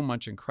done so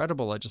much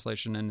incredible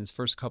legislation in his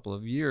first couple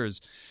of years.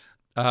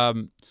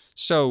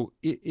 So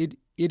it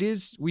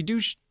is we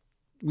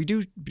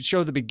do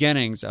show the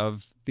beginnings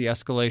of the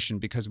escalation,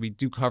 because we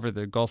do cover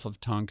the Gulf of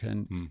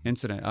Tonkin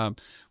incident.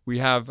 We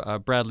have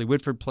Bradley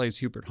Whitford plays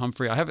Hubert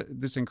Humphrey. I have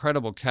this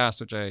incredible cast,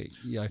 which I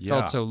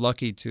felt so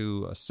lucky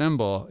to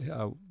assemble.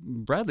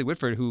 Bradley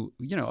Whitford, who,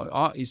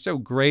 he's so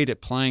great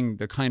at playing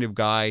the kind of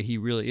guy he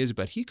really is,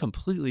 but he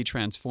completely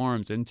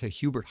transforms into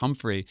Hubert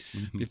Humphrey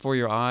before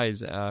your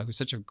eyes, who's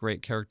such a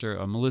great character.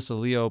 Melissa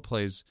Leo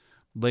plays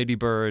Lady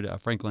Bird.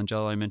 Frank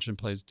Langella, I mentioned,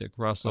 plays Dick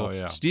Russell. Oh,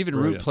 yeah. Stephen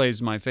Root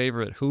plays my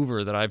favorite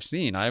Hoover that I've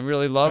seen. I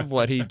really love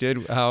what he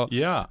did, how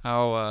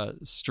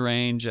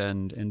strange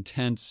and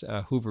intense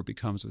Hoover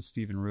becomes with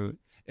Stephen Root.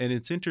 And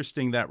it's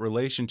interesting, that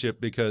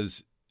relationship,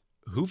 because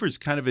Hoover's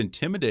kind of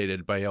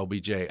intimidated by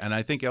LBJ, and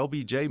I think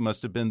LBJ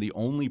must have been the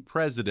only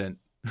president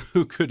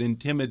who could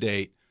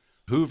intimidate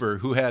Hoover,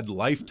 who had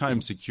lifetime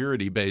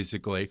security,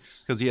 basically,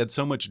 because he had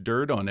so much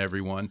dirt on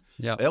everyone.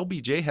 Yeah.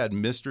 LBJ had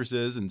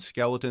mistresses and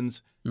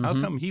skeletons. How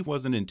come he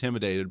wasn't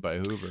intimidated by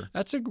Hoover?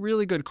 That's a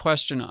really good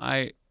question.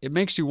 It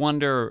makes you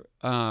wonder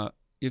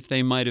if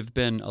they might have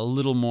been a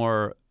little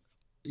more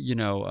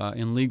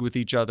in league with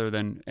each other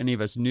than any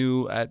of us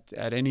knew at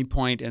any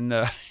point in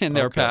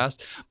their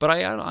past. But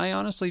I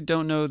honestly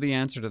don't know the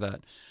answer to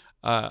that.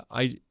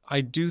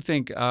 I do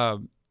think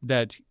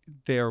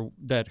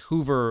that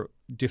Hoover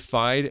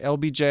defied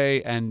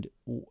LBJ and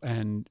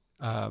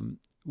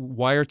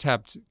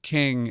wiretapped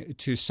King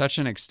to such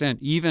an extent,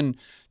 even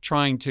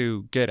trying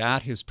to get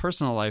at his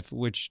personal life,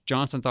 which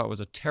Johnson thought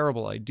was a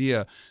terrible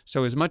idea.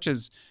 So as much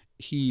as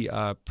he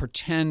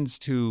pretends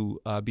to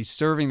be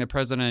serving the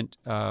president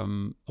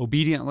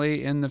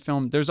obediently in the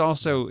film, there's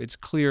also, it's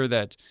clear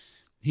that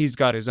he's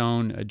got his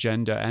own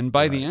agenda. And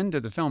by the end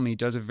of the film, he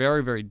does a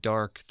very, very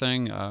dark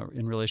thing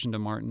in relation to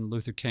Martin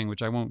Luther King,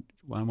 which I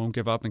won't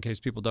give up in case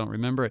people don't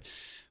remember it.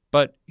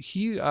 But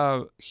he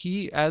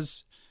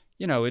as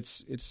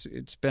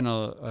it's been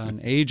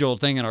an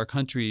age-old thing in our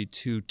country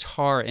to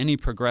tar any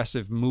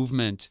progressive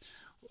movement.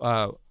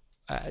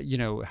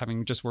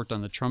 Having just worked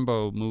on the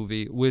Trumbo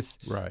movie with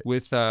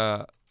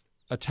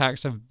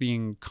attacks of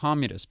being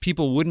communist.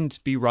 People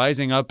wouldn't be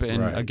rising up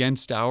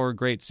against our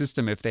great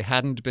system if they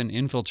hadn't been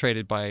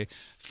infiltrated by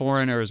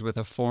foreigners with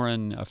a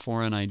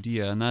foreign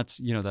idea, and that's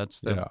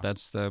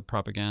the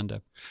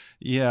propaganda.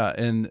 Yeah,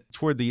 and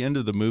toward the end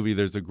of the movie,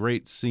 there's a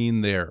great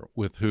scene there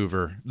with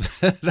Hoover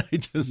that I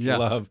just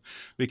love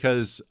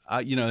because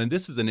and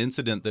this is an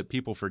incident that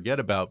people forget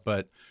about,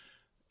 but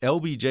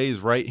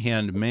LBJ's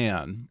right-hand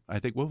man, I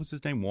think, what was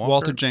his name?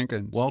 Walter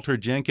Jenkins. Walter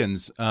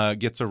Jenkins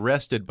gets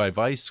arrested by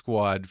Vice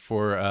Squad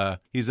for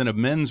he's in a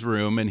men's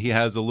room and he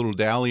has a little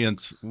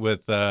dalliance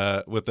with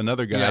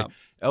another guy. Yeah.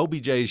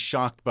 LBJ is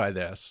shocked by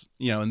this,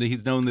 and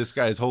he's known this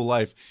guy his whole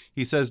life.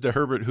 He says to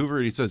Herbert Hoover,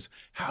 he says,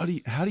 "How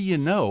do you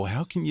know?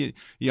 How can you?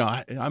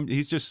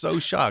 He's just so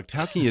shocked.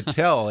 How can you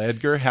tell,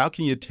 Edgar? How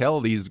can you tell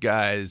these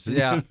guys?"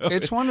 Yeah,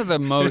 it's one of the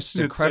most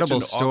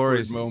incredible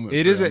stories.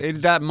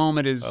 That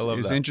moment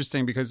is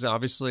interesting because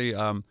obviously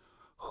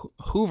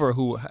Hoover,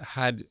 who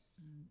had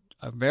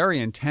a very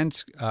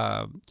intense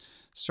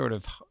sort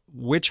of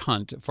witch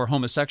hunt for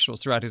homosexuals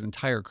throughout his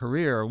entire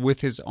career with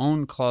his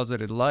own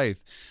closeted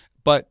life.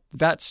 But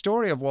that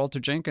story of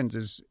Walter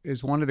Jenkins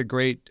is one of the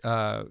great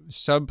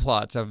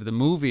subplots of the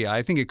movie.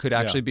 I think it could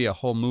actually be a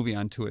whole movie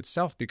unto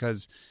itself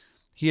because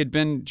he had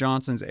been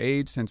Johnson's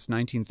aide since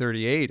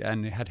 1938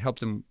 and had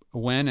helped him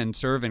win and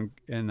serve in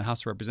the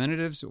House of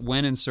Representatives,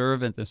 win and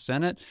serve in the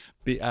Senate,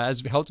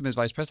 helped him as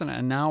vice president,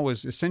 and now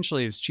was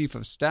essentially his chief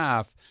of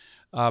staff.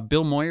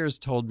 Bill Moyers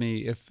told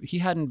me if he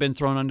hadn't been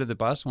thrown under the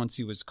bus once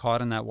he was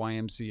caught in that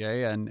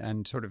YMCA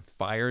and sort of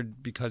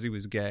fired because he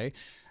was gay,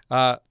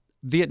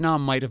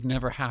 Vietnam might have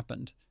never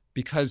happened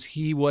because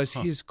he was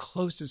his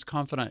closest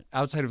confidant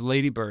outside of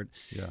Lady Bird.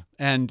 Yeah.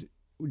 And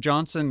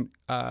Johnson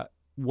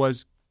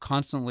was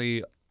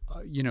constantly,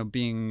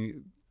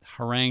 being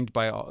harangued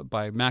by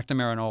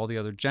McNamara and all the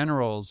other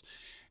generals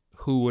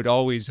who would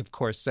always, of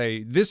course,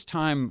 say, this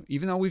time,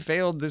 even though we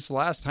failed this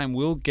last time,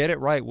 we'll get it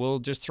right. We'll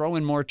just throw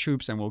in more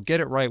troops and we'll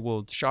get it right.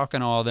 We'll shock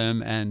and awe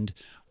them and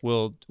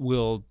we'll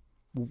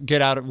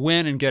get out,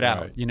 win and get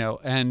out,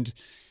 And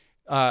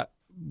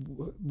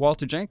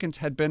Walter Jenkins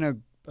had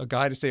been a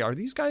guy to say, are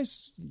these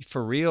guys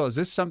for real? Is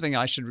this something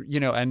I should,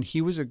 and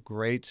he was a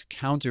great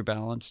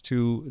counterbalance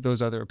to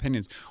those other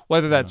opinions.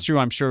 Whether that's true,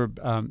 I'm sure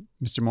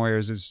Mr.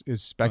 Moyers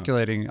is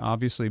speculating,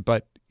 obviously,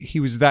 but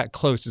he was that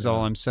close is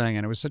all I'm saying.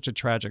 And it was such a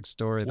tragic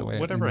story the way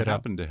whatever it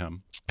happened to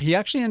him. He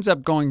actually ends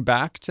up going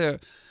back to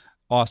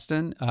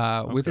Austin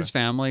with his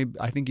family.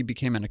 I think he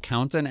became an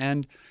accountant,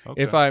 and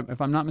if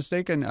I'm not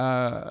mistaken,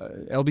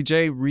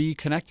 LBJ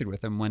reconnected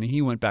with him when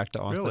he went back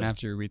to Austin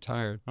after he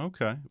retired.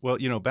 Okay, well,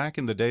 back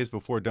in the days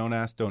before Don't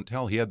Ask, Don't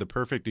Tell, he had the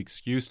perfect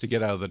excuse to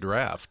get out of the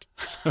draft.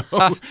 So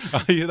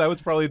that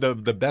was probably the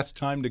best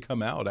time to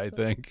come out, I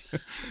think.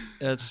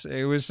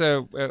 It was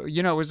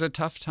a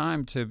tough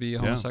time to be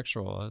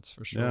homosexual. That's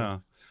for sure. Yeah.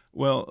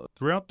 Well,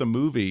 throughout the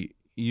movie,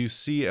 you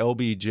see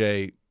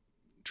LBJ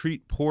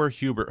treat poor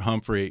Hubert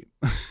Humphrey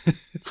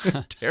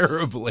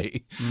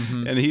terribly.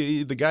 Mm-hmm. And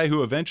the guy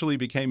who eventually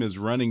became his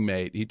running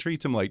mate, he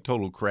treats him like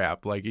total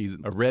crap, like he's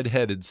a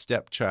redheaded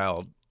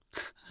stepchild.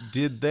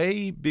 Did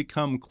they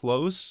become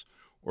close,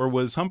 or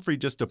was Humphrey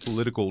just a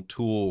political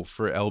tool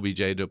for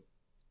LBJ to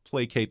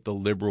placate the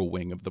liberal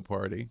wing of the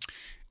party?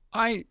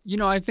 I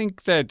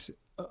think that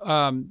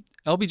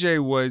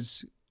LBJ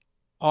was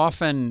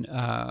often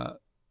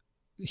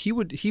he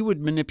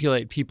would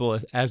manipulate people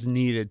as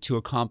needed to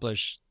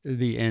accomplish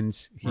the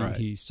ends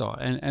he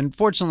sought. And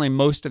fortunately,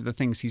 most of the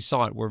things he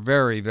sought were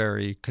very,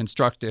 very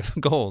constructive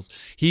goals.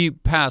 He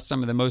passed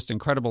some of the most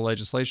incredible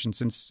legislation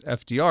since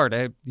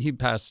FDR. He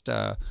passed,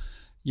 Medicare,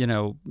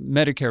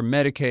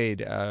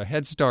 Medicaid,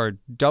 Head Start,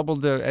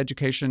 doubled the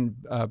education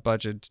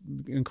budget,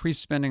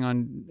 increased spending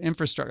on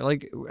infrastructure,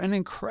 like an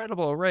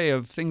incredible array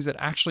of things that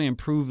actually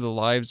improve the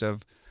lives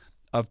of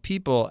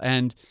people.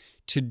 And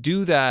to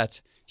do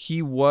that,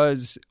 he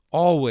was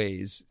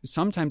always,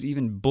 sometimes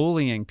even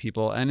bullying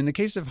people. And in the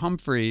case of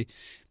Humphrey,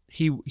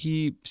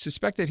 he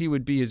suspected he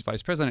would be his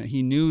vice president.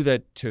 He knew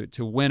that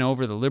to win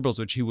over the liberals,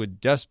 which he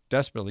would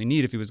desperately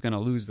need if he was going to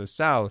lose the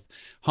South,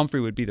 Humphrey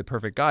would be the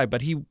perfect guy.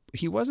 But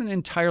he wasn't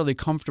entirely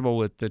comfortable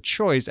with the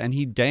choice, and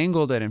he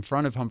dangled it in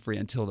front of Humphrey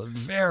until the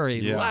very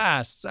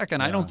last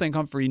second. Yeah. I don't think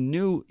Humphrey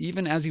knew,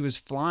 even as he was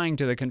flying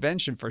to the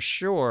convention, for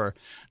sure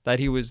that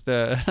he was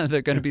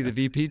the going to be the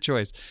VP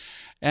choice.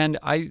 And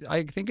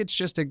I think it's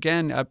just,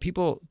 again,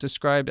 people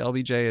describe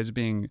LBJ as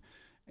being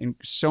in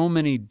so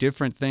many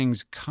different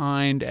things,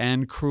 kind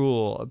and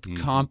cruel,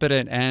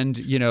 competent and,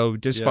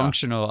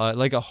 dysfunctional,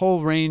 like a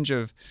whole range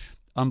of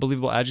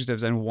unbelievable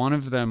adjectives. And one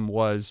of them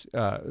was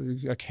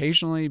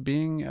occasionally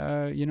being,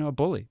 a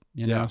bully,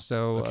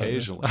 so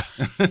occasionally.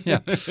 Yeah.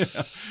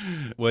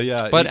 Well,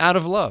 yeah. But out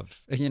of love,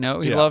 he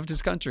loved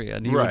his country,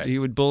 and he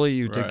would bully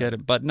you to get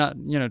it, but not,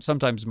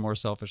 sometimes more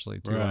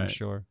selfishly too, I'm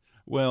sure.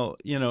 Well,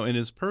 in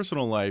his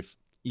personal life,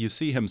 you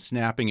see him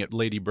snapping at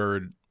Lady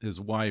Bird, his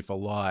wife, a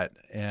lot.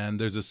 And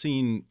there's a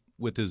scene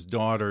with his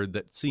daughter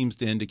that seems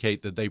to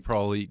indicate that they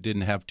probably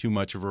didn't have too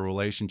much of a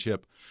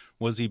relationship.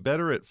 Was he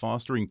better at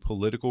fostering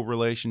political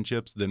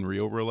relationships than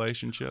real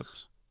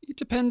relationships? It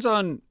depends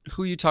on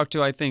who you talk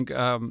to. I think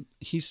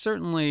he's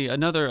certainly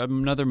another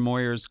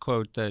Moyers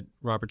quote that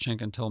Robert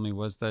Schenken told me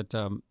was that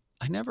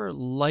I never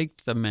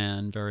liked the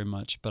man very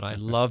much, but I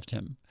loved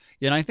him.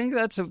 And I think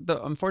that's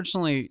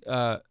unfortunately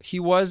he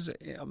was,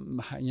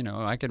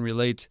 I can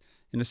relate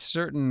in a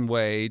certain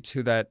way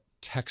to that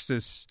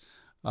Texas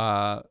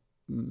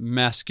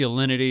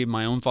masculinity.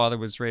 My own father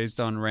was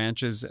raised on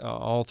ranches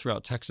all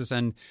throughout Texas,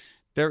 and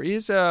there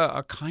is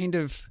a kind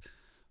of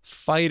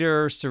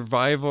fighter,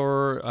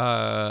 survivor,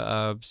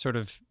 sort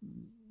of,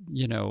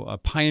 a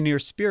pioneer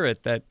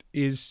spirit that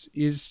was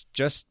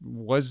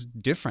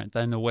different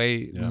than the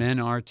way men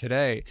are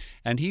today.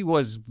 And he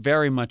was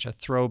very much a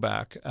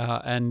throwback.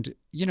 And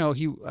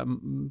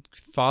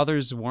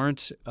fathers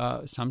weren't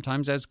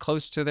sometimes as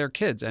close to their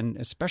kids, and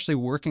especially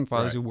working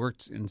fathers who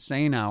worked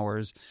insane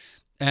hours.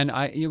 And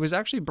it was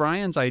actually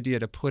Brian's idea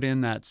to put in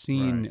that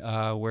scene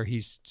where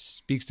he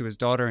speaks to his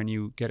daughter, and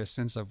you get a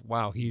sense of,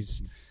 wow,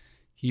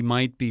 he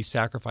might be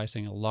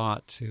sacrificing a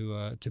lot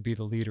to be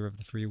the leader of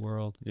the free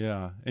world.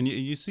 Yeah, and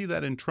you see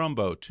that in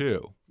Trumbo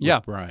too. Yeah,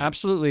 Brian.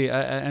 Absolutely.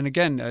 And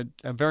again,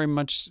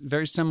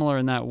 very similar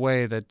in that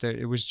way, that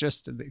it was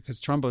just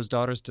because Trumbo's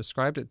daughters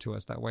described it to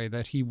us that way,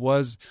 that he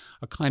was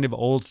a kind of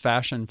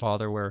old-fashioned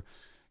father where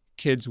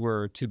kids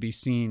were to be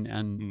seen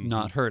and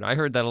not heard. I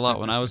heard that a lot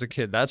when I was a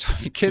kid. That's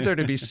why kids are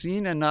to be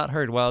seen and not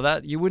heard. Well,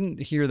 that you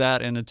wouldn't hear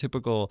that in a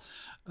typical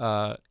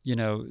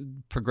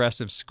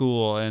progressive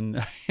school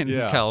in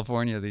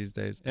California these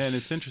days. And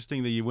it's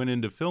interesting that you went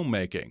into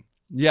filmmaking.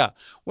 Yeah.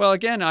 Well,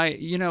 again, I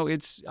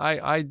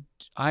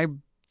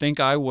think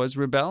I was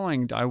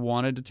rebelling. I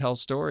wanted to tell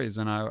stories,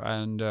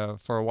 and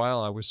for a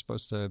while I was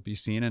supposed to be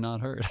seen and not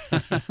heard.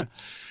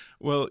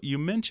 Well, you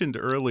mentioned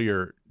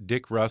earlier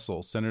Dick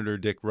Russell, Senator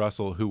Dick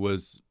Russell, who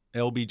was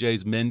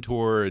LBJ's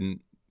mentor and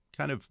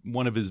kind of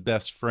one of his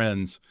best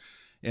friends.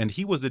 And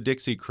he was a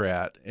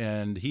Dixiecrat,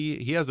 and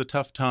he has a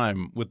tough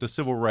time with the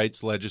civil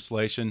rights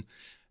legislation.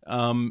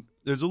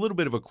 There's a little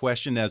bit of a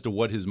question as to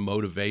what his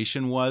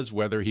motivation was,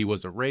 whether he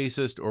was a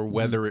racist or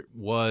whether it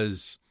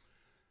was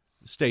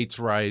states'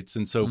 rights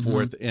and so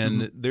forth.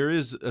 And there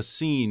is a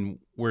scene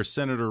where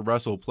Senator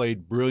Russell,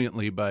 played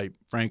brilliantly by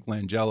Frank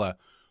Langella,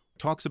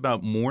 talks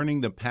about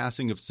mourning the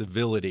passing of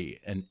civility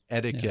and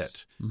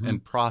etiquette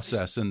and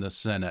process in the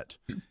Senate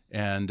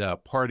and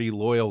party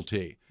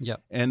loyalty.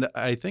 Yep. And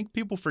I think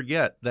people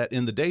forget that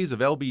in the days of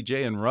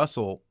LBJ and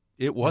Russell,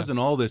 it wasn't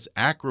all this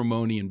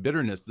acrimony and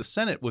bitterness. The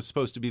Senate was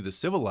supposed to be the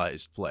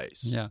civilized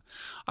place. Yeah.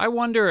 I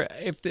wonder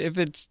if there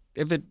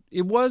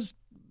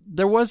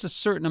was a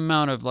certain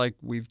amount of, like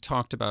we've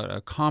talked about,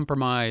 a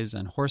compromise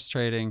and horse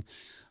trading.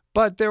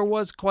 But there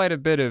was quite a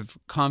bit of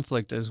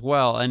conflict as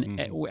well.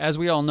 And as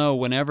we all know,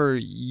 whenever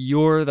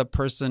you're the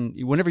person,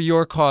 whenever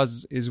your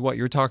cause is what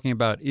you're talking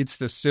about, it's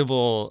the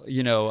civil,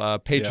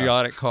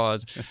 patriotic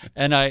cause.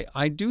 And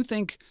I do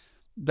think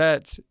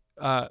that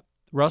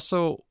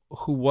Russell,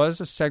 who was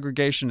a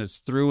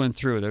segregationist through and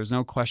through, there's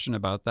no question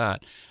about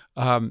that,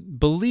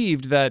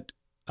 believed that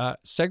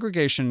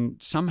segregation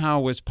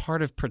somehow was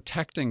part of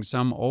protecting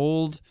some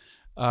old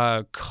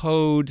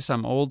code,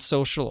 some old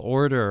social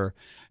order,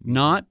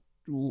 not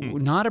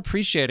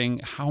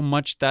appreciating how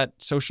much that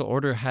social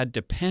order had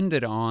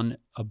depended on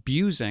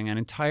abusing an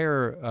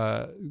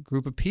entire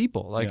group of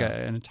people, like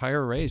an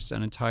entire race,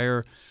 an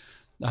entire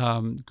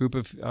group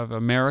of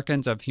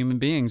Americans, of human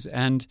beings.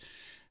 And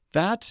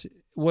that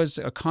was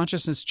a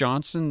consciousness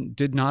Johnson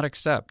did not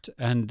accept.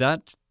 And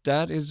that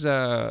is,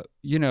 again,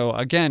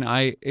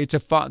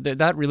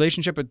 that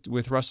relationship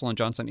with Russell and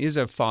Johnson is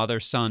a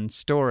father-son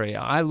story.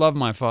 I love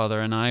my father,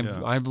 and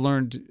I've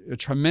learned a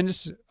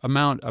tremendous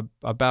amount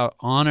about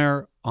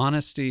honor,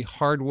 honesty,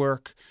 hard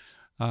work,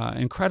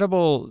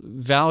 incredible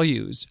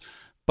values.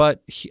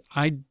 But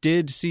I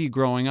did see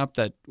growing up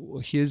that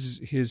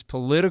his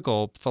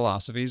political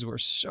philosophies were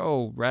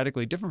so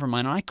radically different from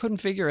mine, and I couldn't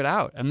figure it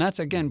out. And that's,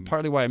 again,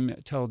 partly why I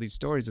tell these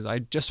stories, is I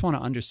just want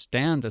to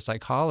understand the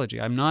psychology.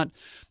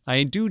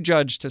 I do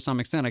judge to some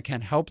extent. I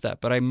can't help that,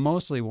 but I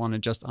mostly want to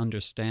just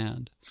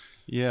understand.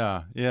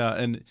 Yeah.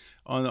 And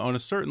on a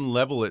certain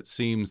level, it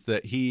seems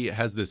that he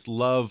has this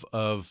love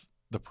of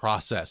the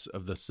process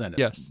of the Senate.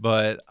 Yes.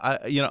 But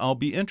I'll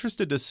be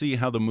interested to see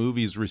how the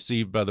movie's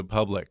received by the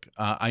public.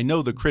 I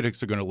know the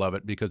critics are going to love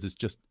it because it's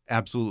just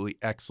absolutely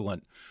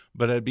excellent.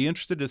 But I'd be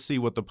interested to see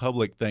what the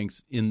public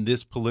thinks in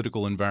this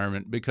political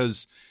environment,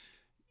 because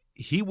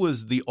he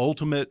was the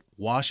ultimate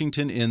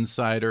Washington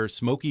insider,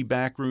 smoky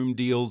backroom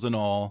deals and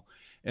all.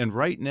 And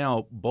right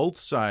now, both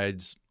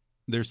sides,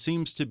 there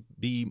seems to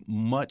be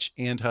much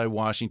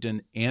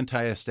anti-Washington,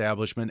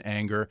 anti-establishment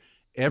anger.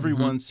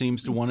 Everyone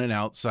seems to want an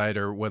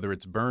outsider, whether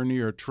it's Bernie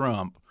or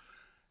Trump.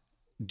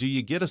 Do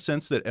you get a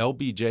sense that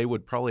LBJ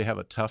would probably have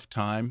a tough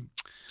time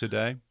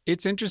today?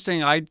 It's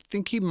interesting. I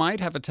think he might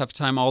have a tough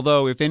time,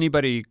 although if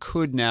anybody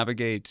could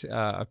navigate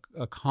a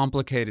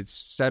complicated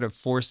set of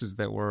forces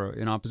that were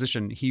in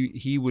opposition,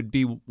 he would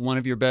be one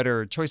of your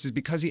better choices,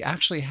 because he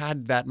actually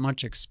had that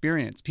much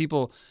experience.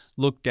 People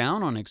look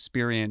down on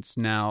experience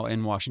now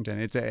in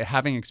Washington.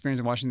 Having experience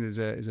in Washington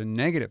is a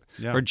negative.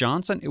 Yeah. For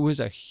Johnson, it was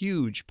a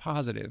huge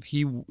positive.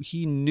 He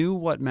knew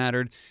what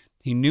mattered.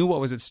 He knew what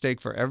was at stake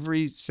for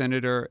every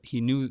senator. He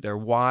knew their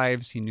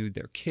wives. He knew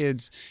their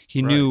kids.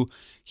 He knew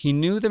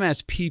them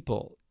as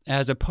people,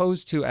 as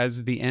opposed to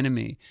as the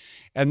enemy.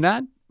 And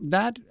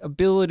that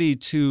ability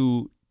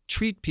to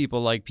treat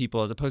people like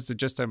people, as opposed to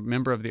just a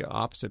member of the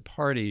opposite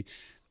party,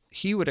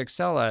 he would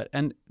excel at.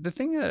 And the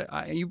thing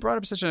that you brought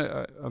up such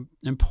an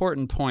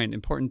important point,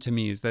 important to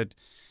me, is that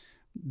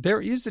there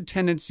is a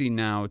tendency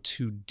now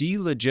to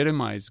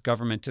delegitimize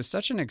government to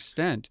such an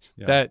extent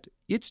that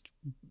it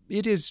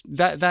is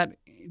that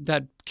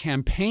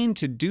campaign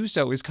to do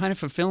so is kind of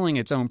fulfilling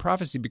its own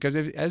prophecy, because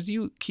as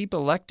you keep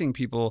electing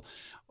people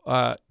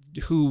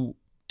who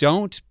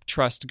don't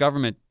trust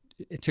government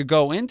to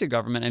go into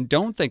government and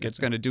don't think it's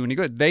going to do any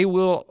good, they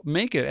will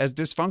make it as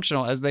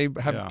dysfunctional as they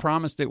have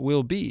promised it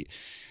will be.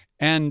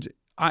 And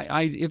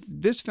if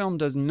this film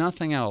does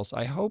nothing else,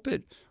 I hope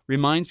it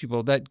reminds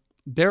people that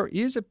there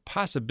is a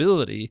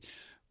possibility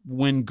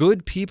when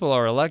good people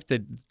are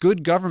elected,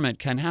 good government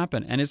can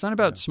happen. And it's not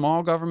about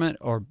small government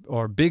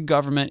or big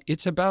government.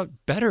 It's about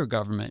better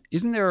government.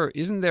 Shouldn't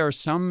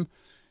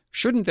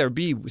there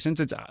be, since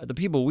it's the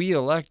people we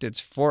elect, it's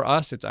for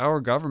us, it's our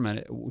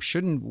government,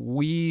 shouldn't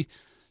we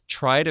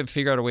try to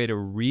figure out a way to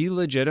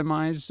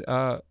re-legitimize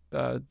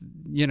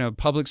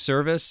public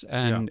service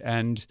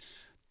and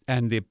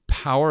the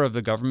power of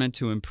the government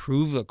to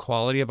improve the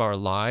quality of our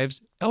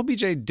lives?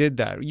 LBJ did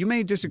that. You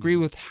may disagree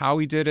with how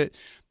he did it,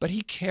 but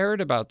he cared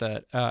about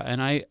that.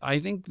 And I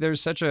think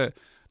there's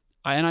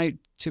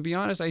to be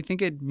honest, I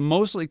think it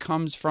mostly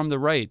comes from the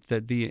right,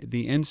 that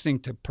the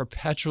instinct to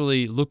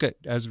perpetually look at,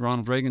 as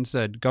Ronald Reagan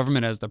said,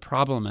 government as the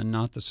problem and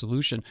not the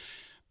solution.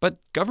 But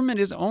government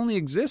only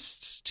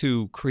exists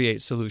to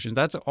create solutions.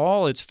 That's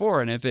all it's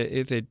for. And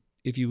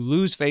if you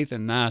lose faith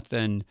in that,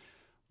 then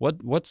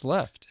what's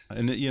left?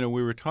 And,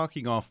 we were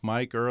talking off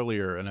mic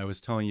earlier, and I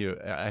was telling you,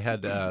 I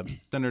had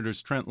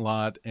Senators Trent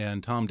Lott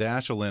and Tom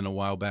Daschle in a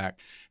while back,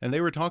 and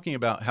they were talking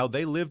about how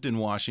they lived in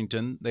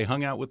Washington. They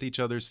hung out with each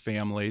other's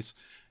families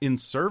in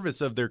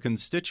service of their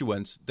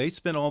constituents. They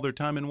spent all their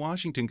time in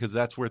Washington because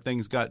that's where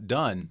things got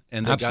done,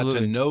 and they got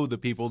to know the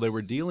people they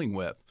were dealing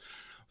with.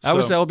 That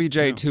was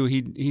LBJ too.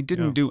 He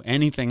didn't do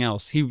anything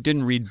else. He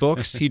didn't read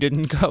books. He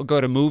didn't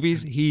go to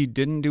movies. He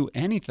didn't do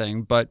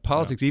anything but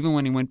politics. Even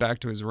when he went back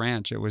to his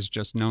ranch, it was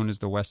just known as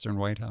the Western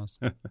White House.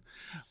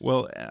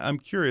 Well, I'm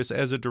curious,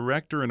 as a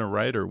director and a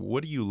writer,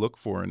 what do you look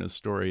for in a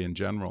story in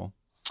general?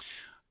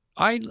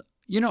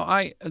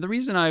 The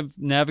reason I've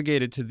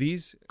navigated to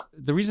these,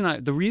 the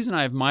reason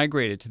I've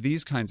migrated to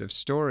these kinds of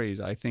stories,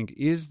 I think,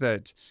 is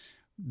that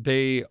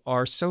they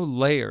are so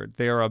layered.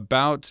 They are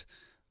about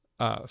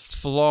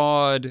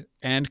flawed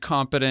and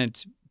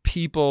competent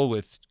people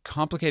with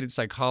complicated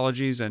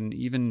psychologies and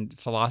even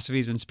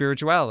philosophies and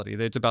spirituality.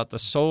 It's about the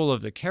soul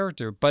of the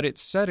character, but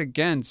it's set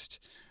against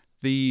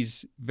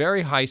these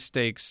very high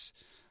stakes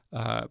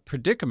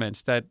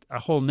predicaments that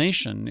a whole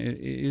nation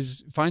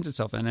finds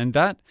itself in, and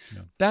that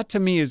to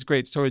me is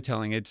great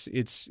storytelling.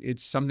 It's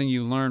something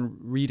you learn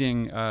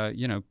reading,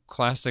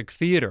 classic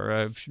theater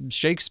of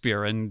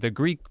Shakespeare and the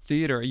Greek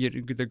theater.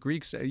 The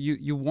Greeks,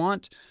 you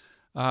want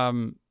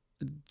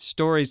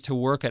stories to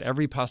work at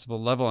every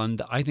possible level,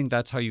 and I think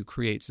that's how you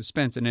create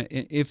suspense. And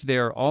if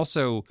they're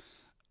also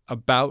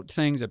about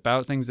things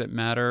that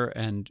matter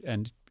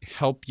and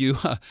help you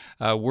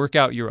work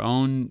out your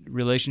own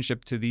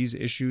relationship to these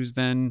issues,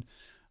 then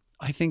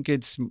I just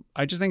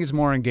think it's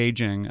more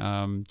engaging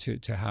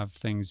to have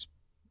things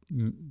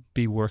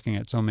be working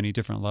at so many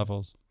different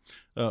levels.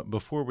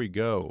 Before we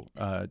go,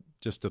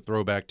 just to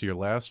throw back to your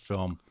last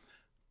film,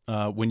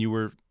 when you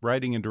were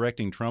writing and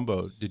directing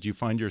Trumbo, did you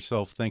find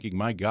yourself thinking,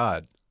 my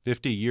God,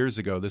 50 years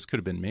ago, this could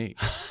have been me.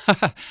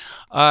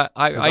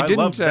 I didn't.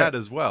 loved that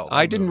as well.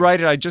 I didn't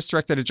write it. I just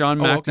directed it. John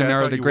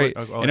McNamara, the great,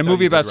 in a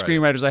movie about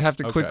screenwriters. I have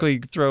to quickly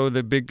throw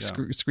the big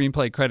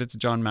screenplay credit to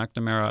John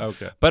McNamara.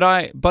 Okay.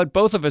 But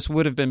both of us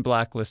would have been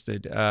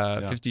blacklisted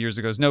 50 years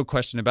ago. There's no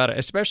question about it.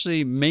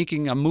 Especially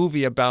making a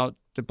movie about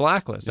the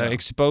blacklist,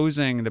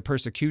 exposing the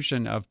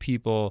persecution of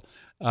people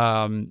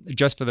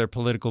just for their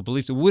political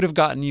beliefs. It would have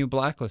gotten you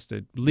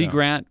blacklisted. Lee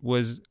Grant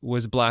was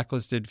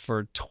blacklisted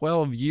for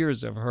 12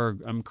 years of her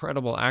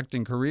incredible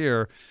acting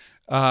career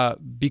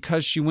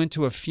because she went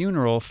to a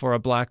funeral for a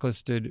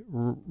blacklisted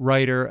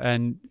writer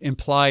and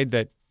implied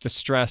that the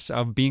stress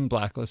of being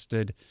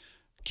blacklisted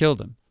killed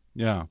him.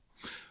 Yeah.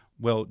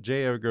 Well,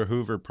 J. Edgar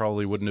Hoover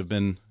probably wouldn't have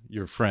been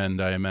your friend,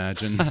 I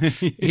imagine.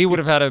 He would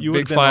have had a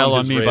big file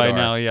on me by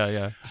now.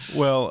 Yeah.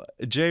 Well,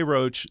 Jay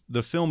Roach,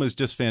 the film is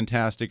just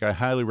fantastic. I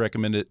highly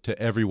recommend it to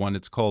everyone.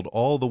 It's called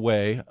All the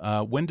Way.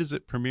 When does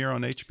it premiere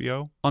on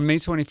HBO? On May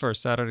 21st,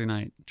 Saturday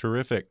night.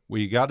 Terrific.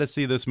 We got to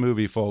see this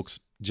movie, folks.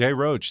 Jay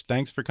Roach,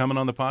 thanks for coming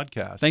on the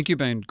podcast. Thank you,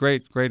 Ben.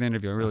 Great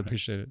interview. I really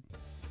appreciate it.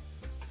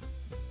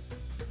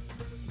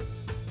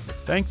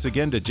 Thanks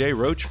again to Jay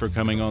Roach for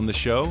coming on the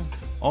show.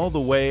 All the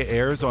Way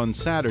airs on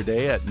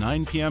Saturday at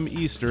 9 p.m.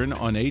 Eastern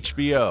on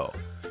HBO.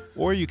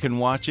 Or you can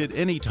watch it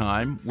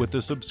anytime with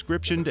a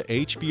subscription to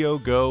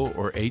HBO Go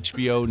or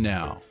HBO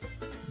Now.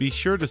 Be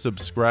sure to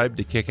subscribe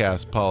to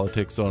Kick-Ass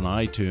Politics on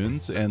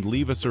iTunes and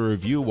leave us a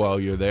review while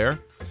you're there.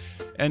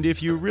 And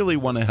if you really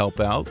want to help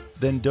out,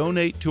 then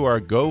donate to our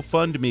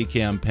GoFundMe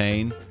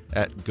campaign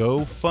at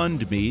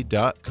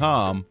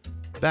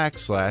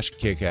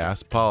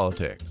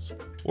gofundme.com/kickasspolitics.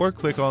 Or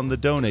click on the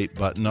donate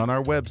button on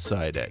our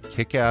website at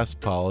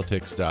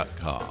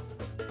kickasspolitics.com.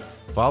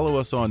 Follow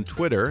us on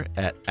Twitter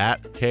at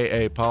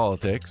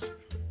 @KAPolitics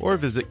or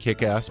visit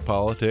Kick-Ass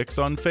Politics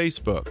on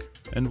Facebook.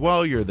 And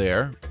while you're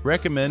there,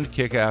 recommend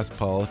Kick-Ass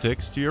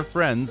Politics to your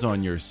friends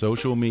on your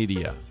social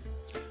media.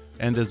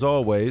 And as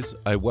always,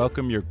 I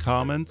welcome your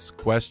comments,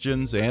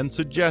 questions, and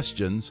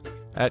suggestions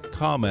at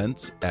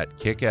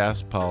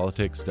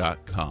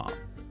comments@kickasspolitics.com.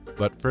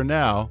 But for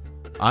now,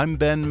 I'm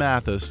Ben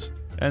Mathis,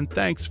 and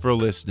thanks for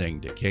listening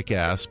to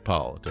Kick-Ass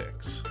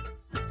Politics.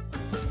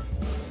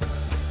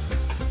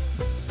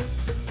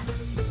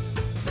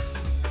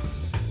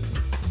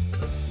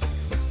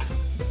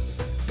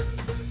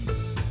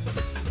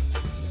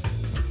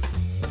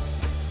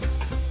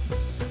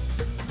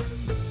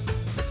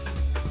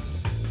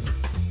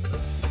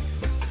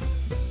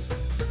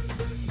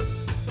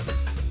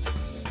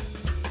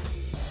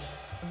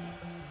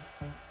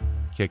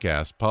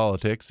 Kick-Ass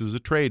Politics is a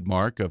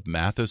trademark of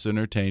Mathis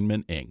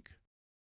Entertainment, Inc.